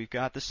because we've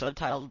got the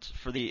subtitles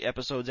for the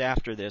episodes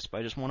after this, but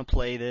I just want to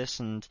play this.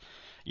 And,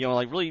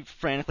 like really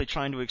frantically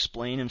trying to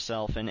explain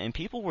himself. And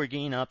people were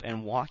getting up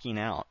and walking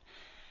out.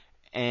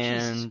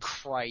 Jesus And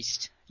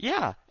Christ.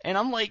 yeah, and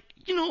I'm like,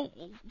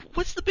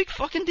 what's the big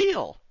fucking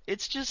deal?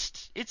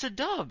 It's a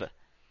dub.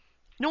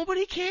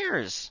 Nobody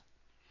cares.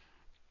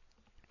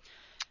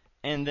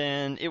 And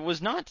then it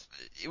was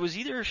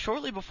either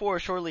shortly before or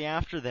shortly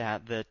after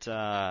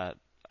that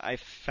I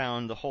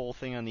found the whole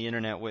thing on the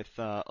internet with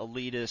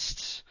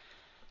elitist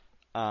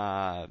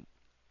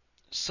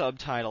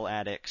subtitle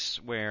addicts,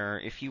 where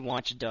if you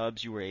watch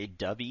dubs, you were a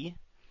dubby.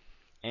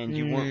 And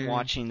you weren't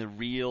watching the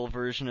real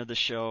version of the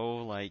show,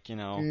 like,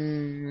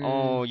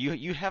 oh,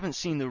 you haven't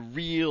seen the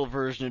real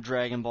version of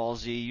Dragon Ball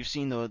Z. You've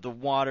seen the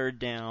watered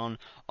down,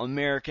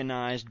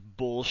 Americanized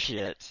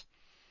bullshit.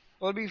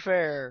 Well, to be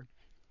fair,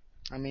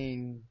 I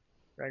mean,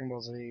 Dragon Ball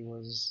Z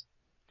was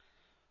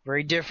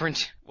very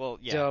different, Well,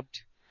 yeah.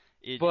 dubbed.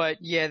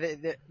 But yeah,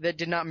 that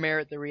did not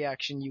merit the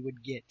reaction you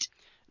would get.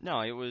 No,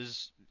 it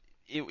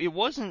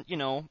wasn't,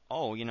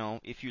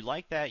 if you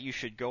like that, you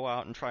should go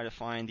out and try to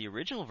find the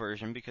original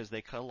version because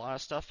they cut a lot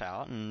of stuff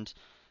out, and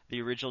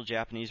the original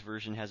Japanese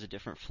version has a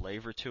different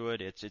flavor to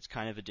it. It's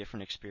kind of a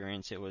different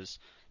experience.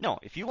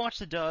 If you watch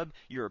the dub,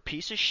 you're a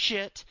piece of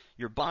shit.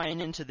 You're buying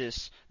into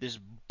this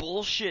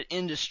bullshit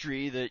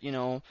industry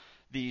that,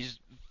 these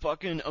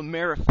fucking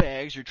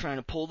Amerifags are trying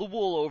to pull the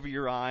wool over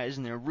your eyes,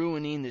 and they're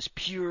ruining this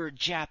pure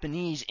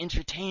Japanese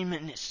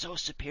entertainment, and it's so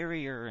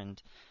superior.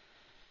 And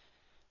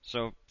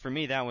so for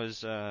me, that was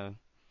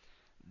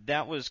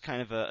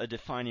kind of a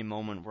defining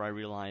moment where I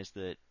realized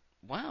that,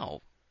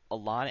 wow, a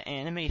lot of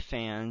anime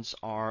fans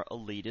are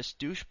elitist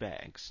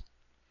douchebags.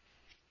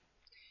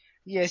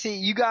 Yeah, see,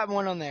 you got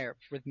one on there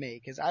with me,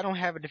 because I don't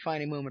have a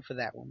defining moment for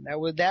that one.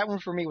 That one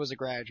for me was a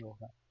gradual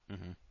thing.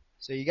 Mhm.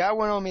 So you got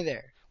one on me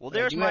there. Well, But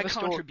I there's do my have a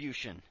story-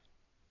 contribution.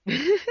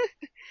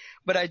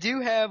 But I do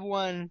have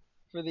one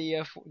for the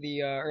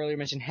earlier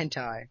mentioned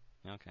hentai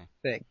Okay.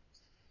 thing.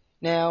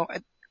 Now,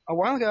 a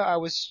while ago, I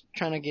was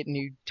trying to get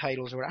new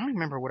titles, or I don't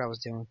remember what I was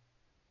doing.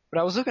 But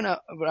I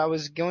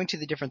was going to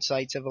the different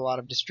sites of a lot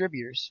of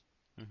distributors.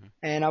 Mhm.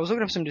 And I was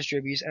looking up some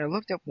distributors, and I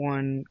looked up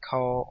one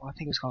I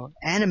think it was called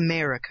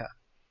Animerica.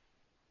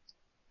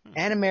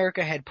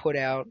 Animerica had put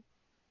out,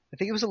 I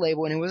think it was a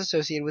label, and it was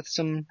associated with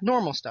some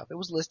normal stuff. It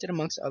was listed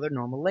amongst other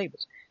normal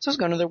labels. So I was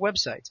going to their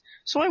websites.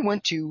 So I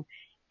went to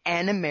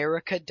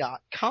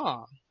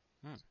Animerica.com.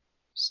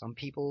 Some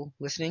people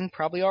listening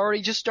probably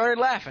already just started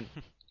laughing.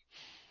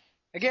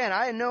 Again,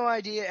 I had no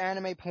idea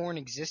anime porn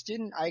existed,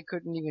 and I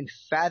couldn't even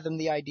fathom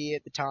the idea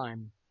at the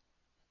time.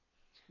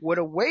 What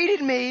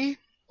awaited me...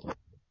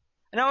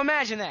 Now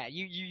imagine that.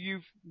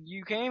 You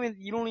came and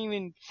you don't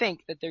even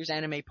think that there's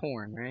anime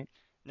porn, right?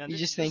 Now, You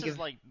this, just this think is of-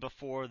 like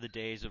before the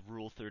days of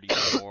Rule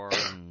 34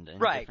 and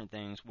Right. different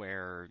things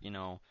where,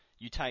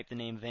 you type the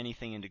name of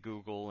anything into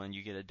Google and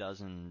you get a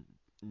dozen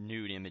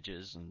nude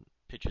images and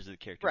pictures of the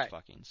characters Right.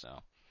 fucking,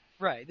 so.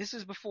 Right, this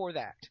is before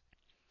that.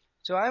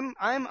 So I'm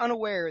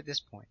unaware at this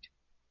point.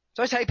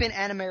 So I type in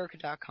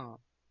Animerica.com.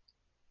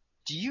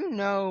 Do you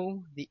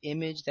know the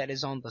image that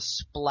is on the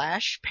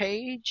splash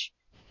page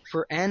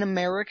for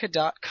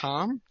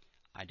Animerica.com?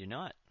 I do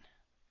not.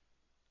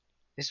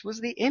 This was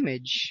the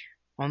image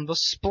on the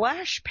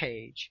splash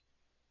page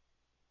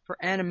for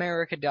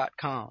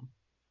Animerica.com.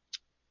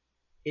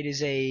 It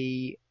is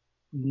a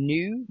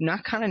nude,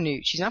 not kind of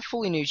nude. She's not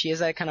fully nude. She has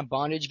that kind of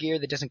bondage gear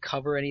that doesn't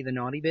cover any of the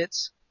naughty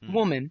bits.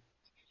 Woman.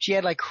 She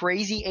had like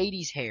crazy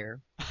 80s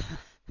hair.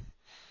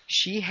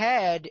 She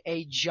had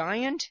a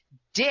giant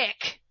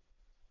dick,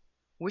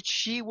 which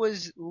she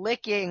was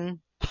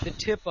licking the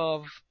tip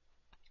of.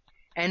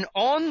 And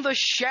on the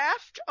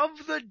shaft of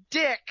the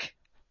dick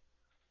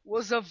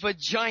was a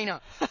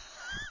vagina.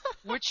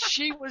 which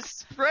she was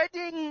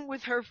spreading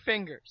with her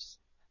fingers.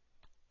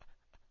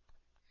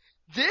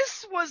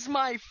 This was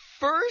my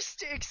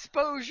first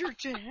exposure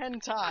to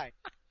hentai.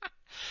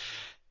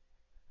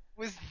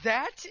 Was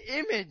that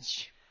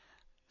image.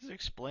 This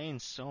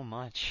explains so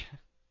much.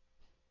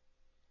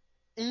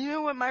 And you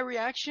know what my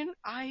reaction?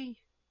 I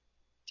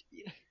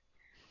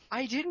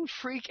didn't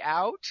freak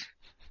out.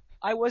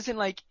 I wasn't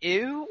like,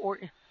 ew, or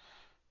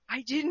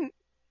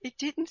it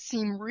didn't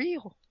seem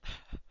real.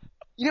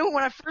 You know,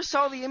 when I first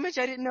saw the image,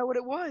 I didn't know what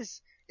it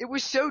was. It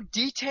was so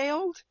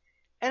detailed,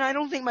 and I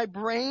don't think my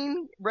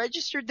brain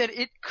registered that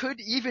it could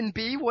even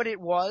be what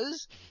it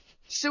was.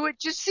 So it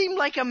just seemed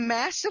like a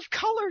mass of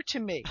color to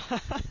me.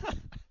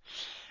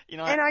 You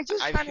know, And I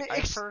just I've kinda heard that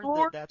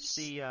explored that's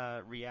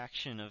the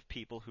reaction of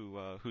people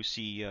who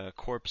see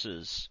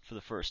corpses for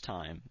the first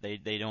time. They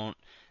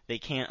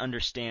can't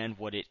understand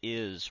what it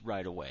is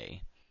right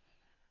away.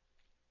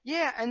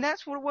 Yeah, and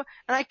that's what it was.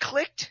 And I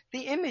clicked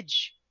the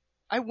image.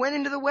 I went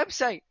into the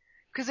website.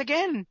 Because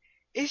again,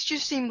 it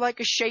just seemed like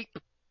a shape.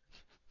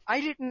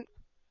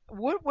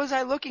 What was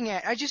I looking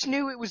at? I just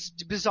knew it was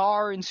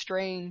bizarre and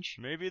strange.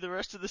 Maybe the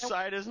rest of the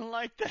site isn't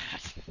like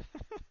that.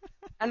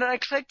 And then I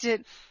clicked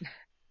it.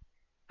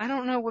 I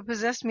don't know what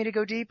possessed me to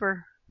go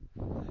deeper.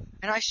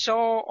 And I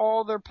saw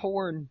all their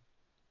porn.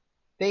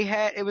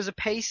 It was a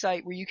pay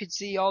site where you could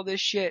see all this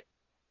shit.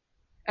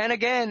 And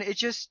again, it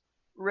just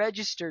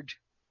registered.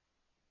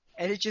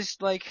 And it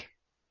just like,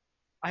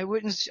 I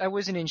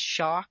wasn't in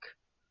shock.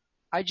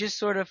 I just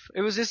sort of,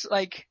 it was just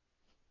like,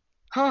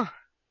 huh.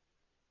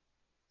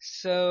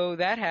 So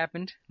that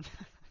happened.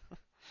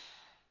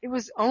 It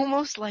was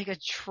almost like a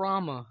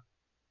trauma.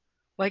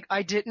 Like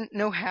I didn't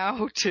know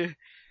how to,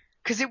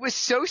 cause it was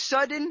so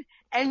sudden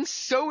and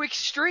so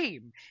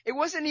extreme. It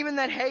wasn't even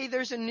that, hey,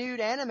 there's a nude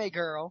anime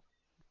girl.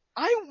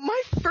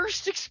 My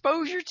first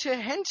exposure to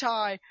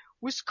hentai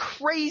was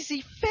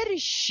crazy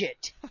fetish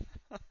shit.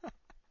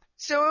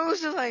 So it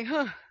was just like,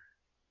 huh.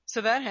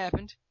 So that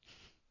happened.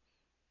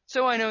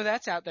 So I know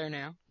that's out there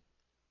now.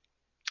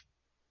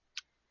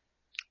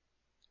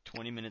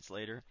 20 minutes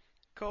later,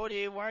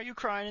 Cody, why are you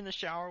crying in the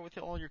shower with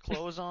all your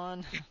clothes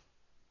on?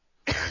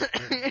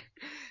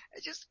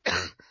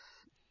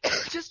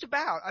 Just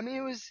about. I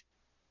mean, it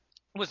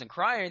wasn't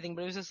crying or anything,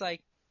 but it was just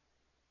like,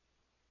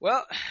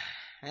 well,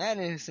 that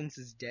innocence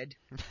is dead.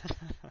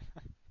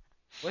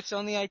 What's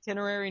on the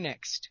itinerary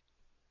next?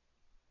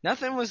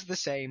 Nothing was the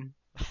same.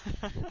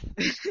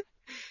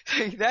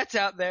 That's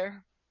out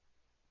there.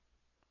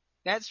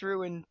 That's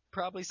ruined.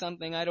 Probably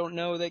something I don't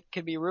know that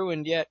could be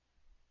ruined yet.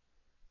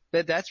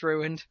 But that's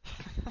ruined.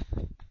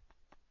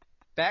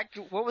 Back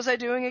to, what was I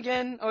doing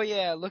again? Oh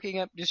yeah, looking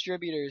up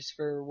distributors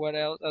for what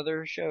else,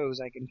 other shows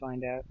I can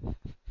find out.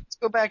 Let's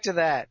go back to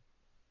that.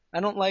 I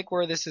don't like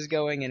where this is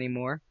going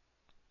anymore.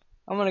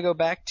 I want to go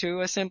back to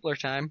a simpler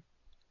time.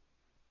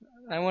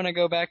 I want to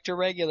go back to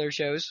regular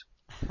shows.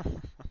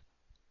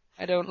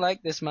 I don't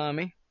like this,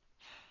 mommy.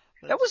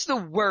 That was the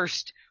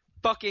worst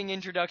fucking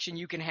introduction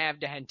you can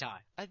have to hentai.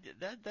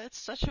 That's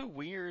such a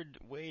weird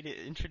way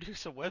to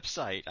introduce a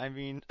website. I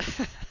mean,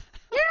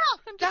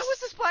 Yeah, that was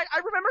the spot. I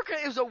remember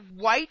 'cause it was a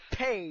white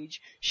page.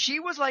 She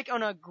was like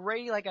on a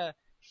gray, like a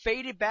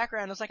faded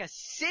background. It was like a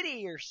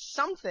city or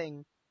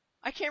something.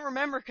 I can't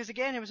remember because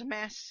again, it was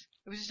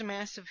just a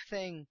massive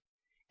thing.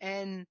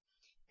 And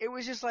it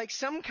was just like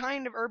some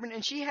kind of urban,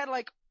 and she had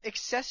like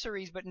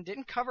accessories but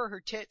didn't cover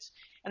her tits.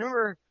 I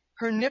remember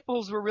her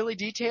nipples were really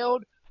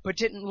detailed but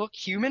didn't look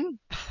human.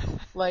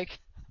 Like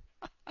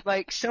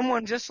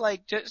someone just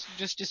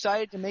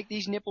decided to make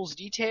these nipples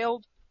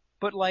detailed,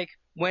 but like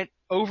went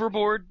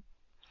overboard,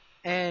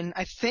 and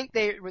I think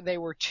they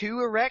were too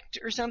erect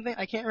or something.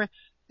 I can't remember.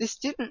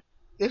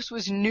 This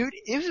was nude.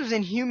 This was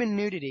in human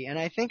nudity, and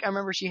I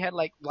remember she had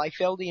like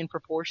Liefeldian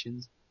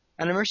proportions.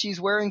 And I remember she's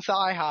wearing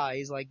thigh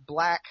highs, like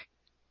black.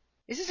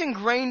 This is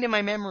ingrained in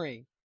my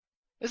memory.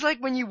 It's like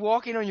when you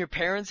walk in on your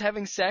parents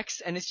having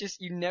sex, and it's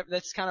just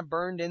that's kind of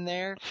burned in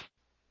there.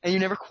 And you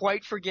never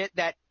quite forget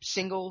that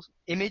single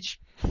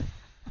image.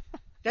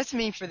 That's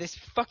me for this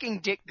fucking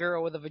dick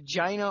girl with a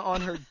vagina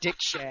on her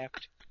dick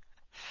shaft.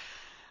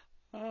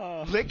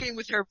 oh. Licking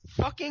with her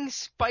fucking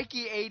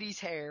spiky 80s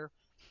hair.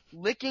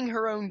 Licking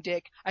her own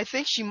dick. I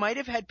think she might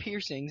have had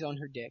piercings on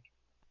her dick.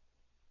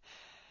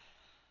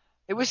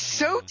 It was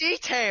so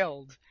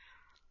detailed.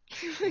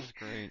 That was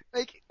great.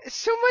 Like,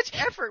 so much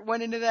effort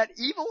went into that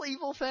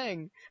evil thing.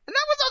 And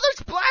that was on their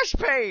splash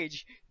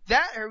page!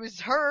 It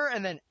was her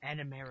and then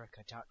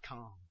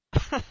Animerica.com.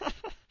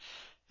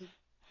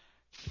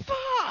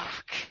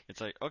 Fuck! It's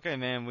like, okay,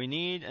 man, we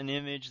need an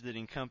image that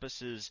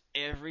encompasses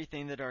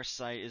everything that our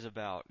site is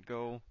about.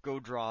 Go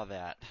draw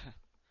that.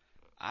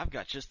 I've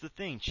got just the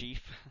thing,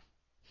 Chief.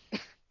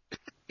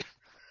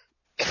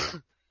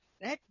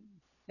 That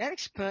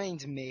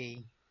explains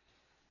me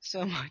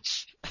so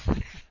much.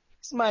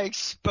 It's my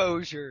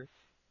exposure.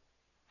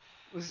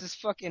 It was this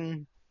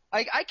fucking...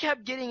 I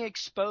kept getting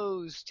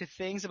exposed to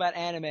things about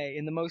anime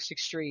in the most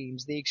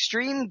extremes. The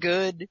extreme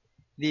good,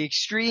 the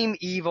extreme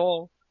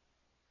evil,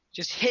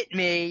 just hit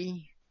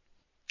me.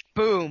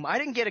 boom. I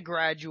didn't get a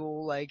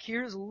gradual, like,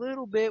 here's a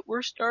little bit,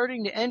 we're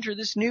starting to enter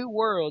this new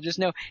world. Just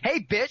know, hey,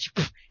 bitch,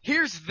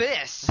 here's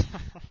this.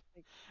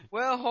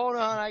 Well, hold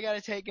on, I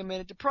gotta take a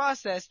minute to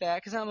process that,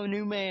 because I'm a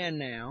new man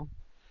now.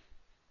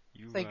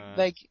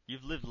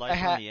 You've lived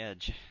life on the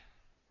edge.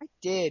 I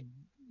did.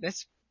 That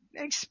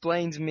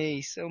explains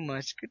me so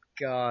much. Good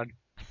God.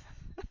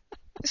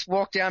 This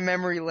walk down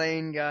memory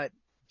lane got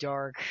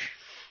dark.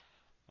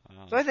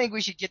 So I think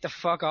we should get the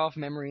fuck off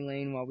memory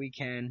lane while we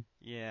can.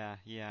 Yeah,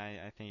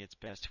 I think it's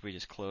best if we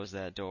just close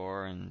that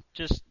door and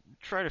just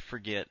try to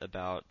forget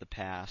about the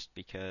past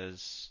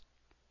because,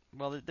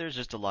 well, there's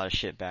just a lot of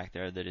shit back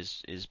there that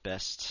is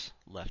best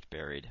left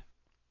buried.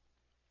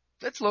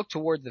 Let's look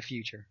toward the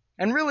future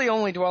and really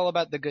only dwell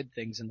about the good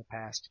things in the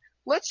past.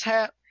 Let's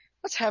have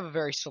a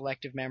very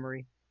selective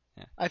memory.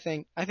 Yeah. I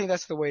think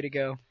that's the way to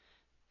go.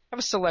 Have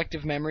a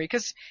selective memory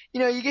because,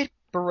 you get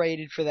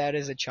berated for that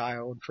as a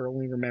child for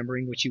only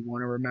remembering what you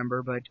want to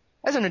remember, but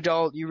as an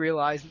adult you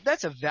realize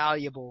that's a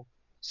valuable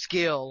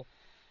skill.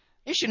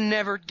 You should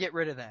never get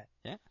rid of that.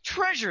 Yeah.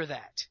 Treasure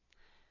that.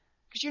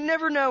 Because you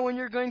never know when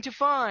you're going to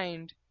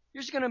find.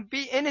 You're just going to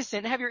be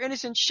innocent, have your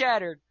innocence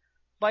shattered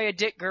by a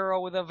dick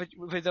girl with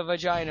a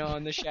vagina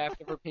on the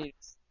shaft of her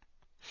penis.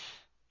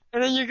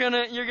 And then you're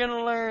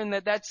gonna learn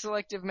that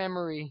selective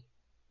memory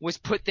was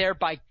put there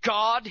by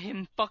God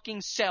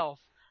himself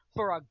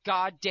for a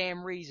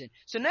goddamn reason.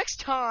 So next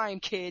time,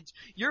 kids,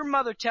 your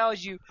mother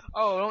tells you,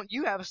 oh, don't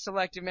you have a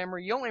selective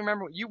memory? You only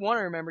remember what you want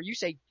to remember. You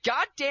say,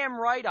 goddamn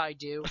right I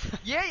do.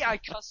 Yeah, I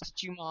cussed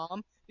at you,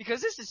 Mom,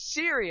 because this is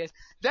serious.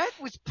 That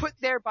was put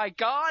there by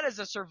God as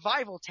a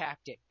survival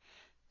tactic.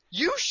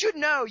 You should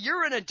know.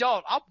 You're an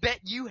adult. I'll bet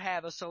you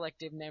have a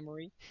selective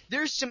memory.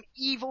 There's some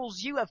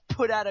evils you have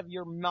put out of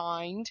your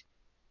mind.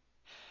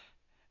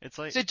 It's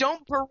like, so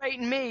don't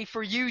berate me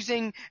for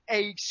using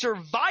a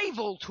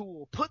survival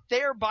tool put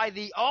there by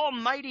the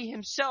Almighty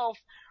himself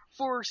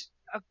for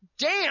a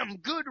damn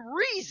good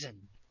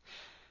reason.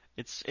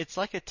 It's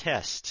like a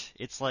test.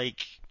 It's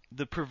like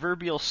the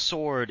proverbial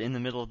sword in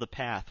the middle of the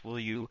path. Will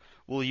you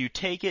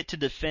take it to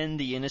defend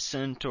the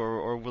innocent,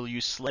 or will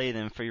you slay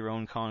them for your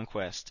own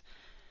conquest?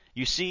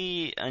 You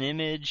see an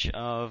image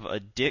of a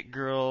dick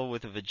girl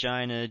with a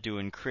vagina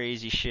doing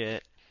crazy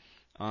shit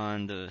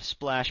on the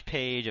splash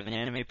page of an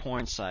anime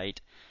porn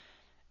site,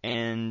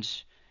 and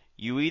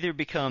you either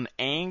become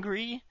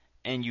angry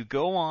and you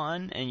go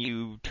on and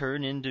you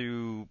turn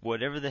into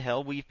whatever the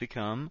hell we've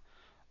become,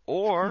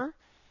 or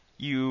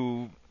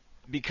you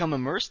become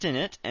immersed in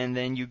it and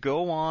then you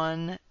go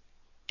on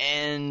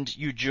and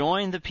you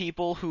join the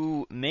people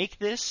who make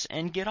this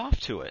and get off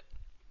to it.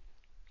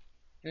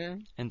 Yeah.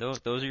 And those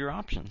are your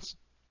options.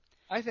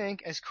 I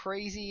think, as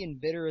crazy and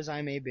bitter as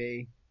I may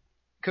be,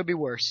 could be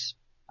worse.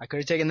 I could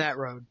have taken that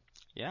road.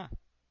 Yeah,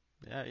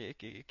 it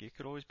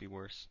could always be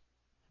worse.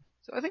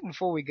 So I think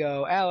before we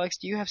go, Alex,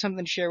 do you have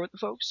something to share with the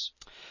folks?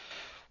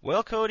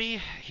 Well, Cody,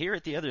 here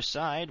at the other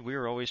side,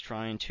 we're always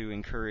trying to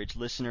encourage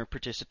listener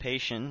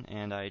participation,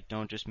 and I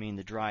don't just mean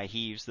the dry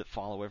heaves that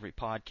follow every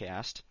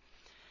podcast.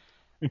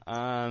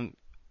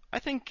 I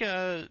think,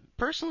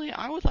 personally,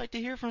 I would like to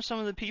hear from some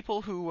of the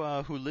people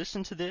who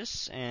listen to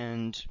this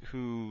and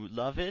who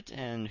love it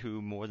and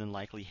who more than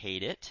likely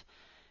hate it,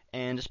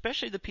 and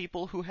especially the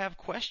people who have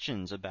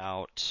questions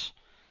about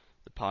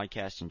the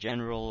podcast in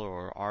general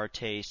or our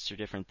tastes or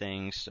different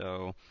things.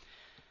 So,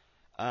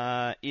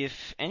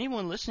 if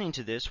anyone listening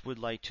to this would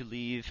like to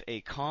leave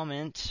a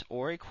comment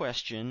or a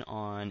question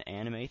on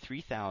Anime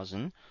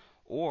 3000,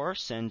 or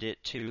send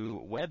it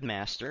to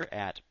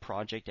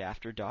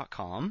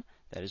webmaster@projectafter.com,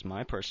 that is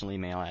my personal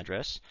email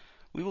address,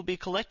 we will be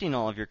collecting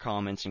all of your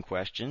comments and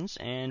questions,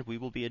 and we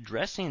will be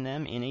addressing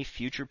them in a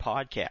future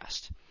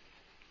podcast.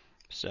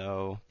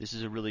 So this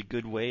is a really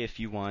good way if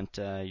you want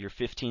your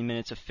 15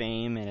 minutes of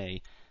fame in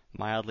a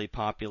mildly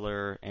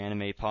popular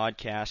anime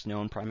podcast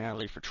known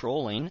primarily for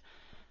trolling.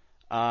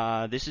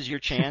 This is your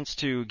chance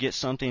to get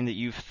something that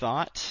you've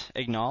thought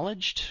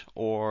acknowledged,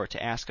 or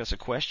to ask us a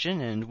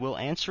question, and we'll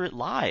answer it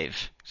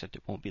live. Except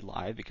it won't be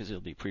live because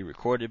it'll be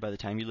pre-recorded by the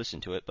time you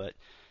listen to it, but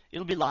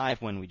it'll be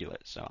live when we do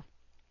it. So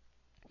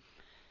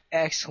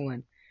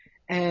excellent.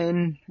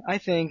 And I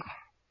think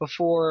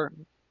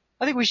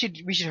we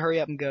should hurry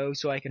up and go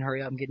so I can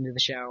hurry up and get into the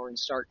shower and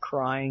start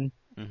crying,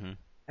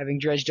 having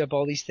dredged up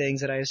all these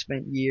things that I have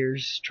spent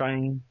years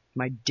trying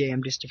my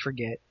damnedest to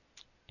forget.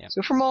 Yep.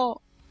 So from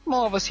all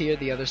of us here at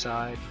the other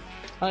side,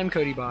 I'm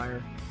Cody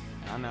Byer.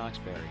 I'm Alex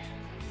Berry.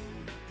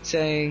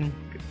 Saying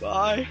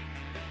goodbye.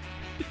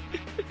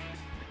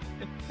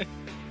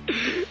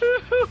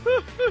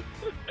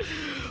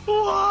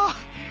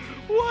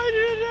 Why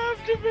did it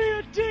have to be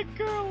a dick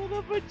girl with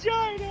a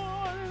vagina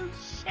on her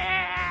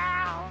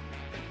shaft?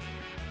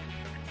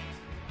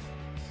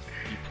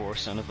 You poor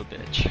son of a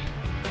bitch.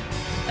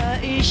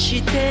 愛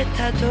して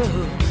たと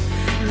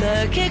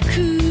嘆く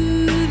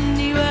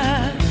に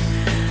は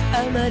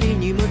あまり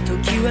にも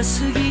時は過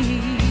ぎ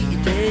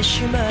て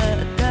しまっ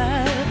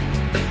た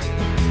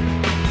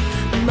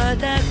ま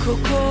だ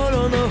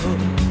心の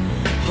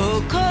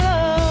ほこ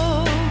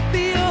ろ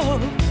びを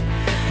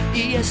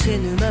癒せ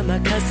ぬまま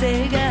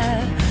風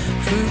が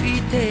吹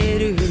いて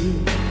る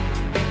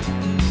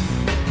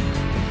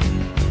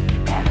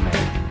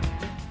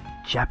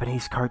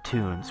Japanese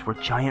cartoons where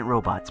giant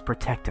robots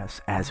protect us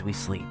as we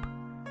sleep.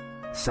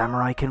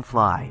 Samurai can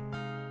fly,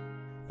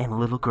 and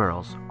little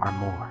girls are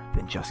more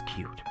than just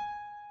cute.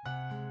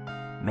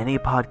 Many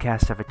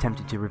podcasts have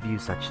attempted to review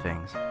such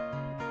things,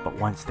 but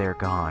once they're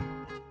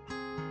gone,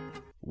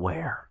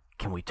 where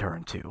can we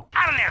turn to?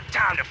 I don't have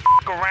time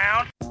to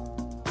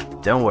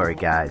around. Don't worry,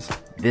 guys.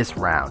 This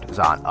round is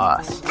on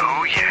us.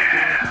 Oh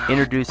yeah.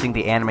 Introducing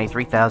the Anime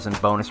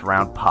 3000 Bonus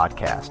Round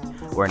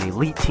podcast, where an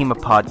elite team of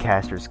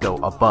podcasters go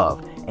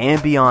above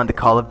and beyond the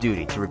Call of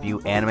Duty to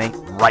review anime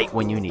right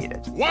when you need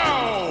it.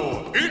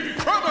 Wow!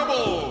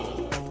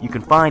 Incredible! You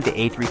can find the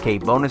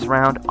A3K Bonus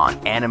Round on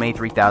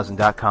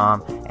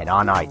anime3000.com and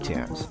on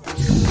iTunes.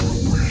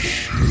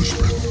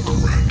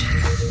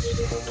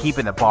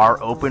 Keeping the bar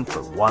open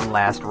for one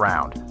last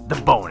round, the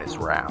bonus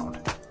round.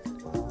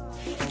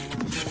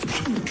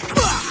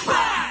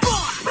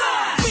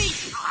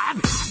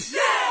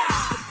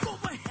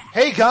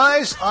 Hey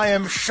guys, I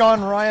am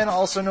Sean Ryan,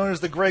 also known as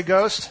the Grey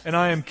Ghost, And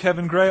I am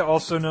Kevin Gray,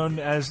 also known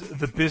as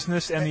The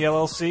Business and the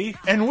LLC.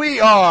 and we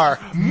are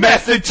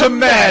Method to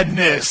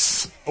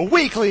Madness, a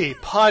weekly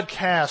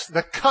podcast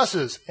that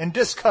cusses and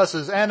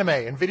discusses anime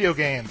and video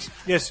games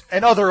Yes,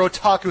 and other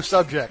otaku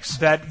subjects.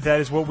 that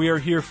is what we are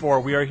here for.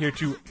 We are here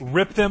to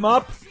rip them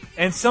up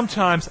and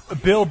sometimes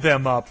build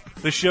them up.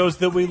 The shows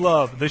that we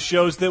love, the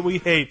shows that we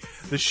hate,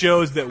 the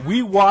shows that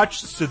we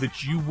watch so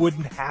that you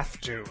wouldn't have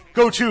to.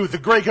 Go to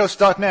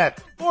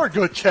thegrayghost.net or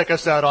go check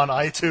us out on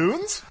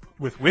iTunes.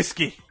 With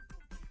whiskey.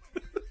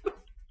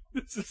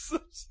 This is so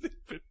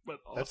stupid, but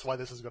awesome. That's why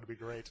this is going to be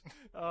great.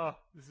 Oh,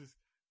 this is...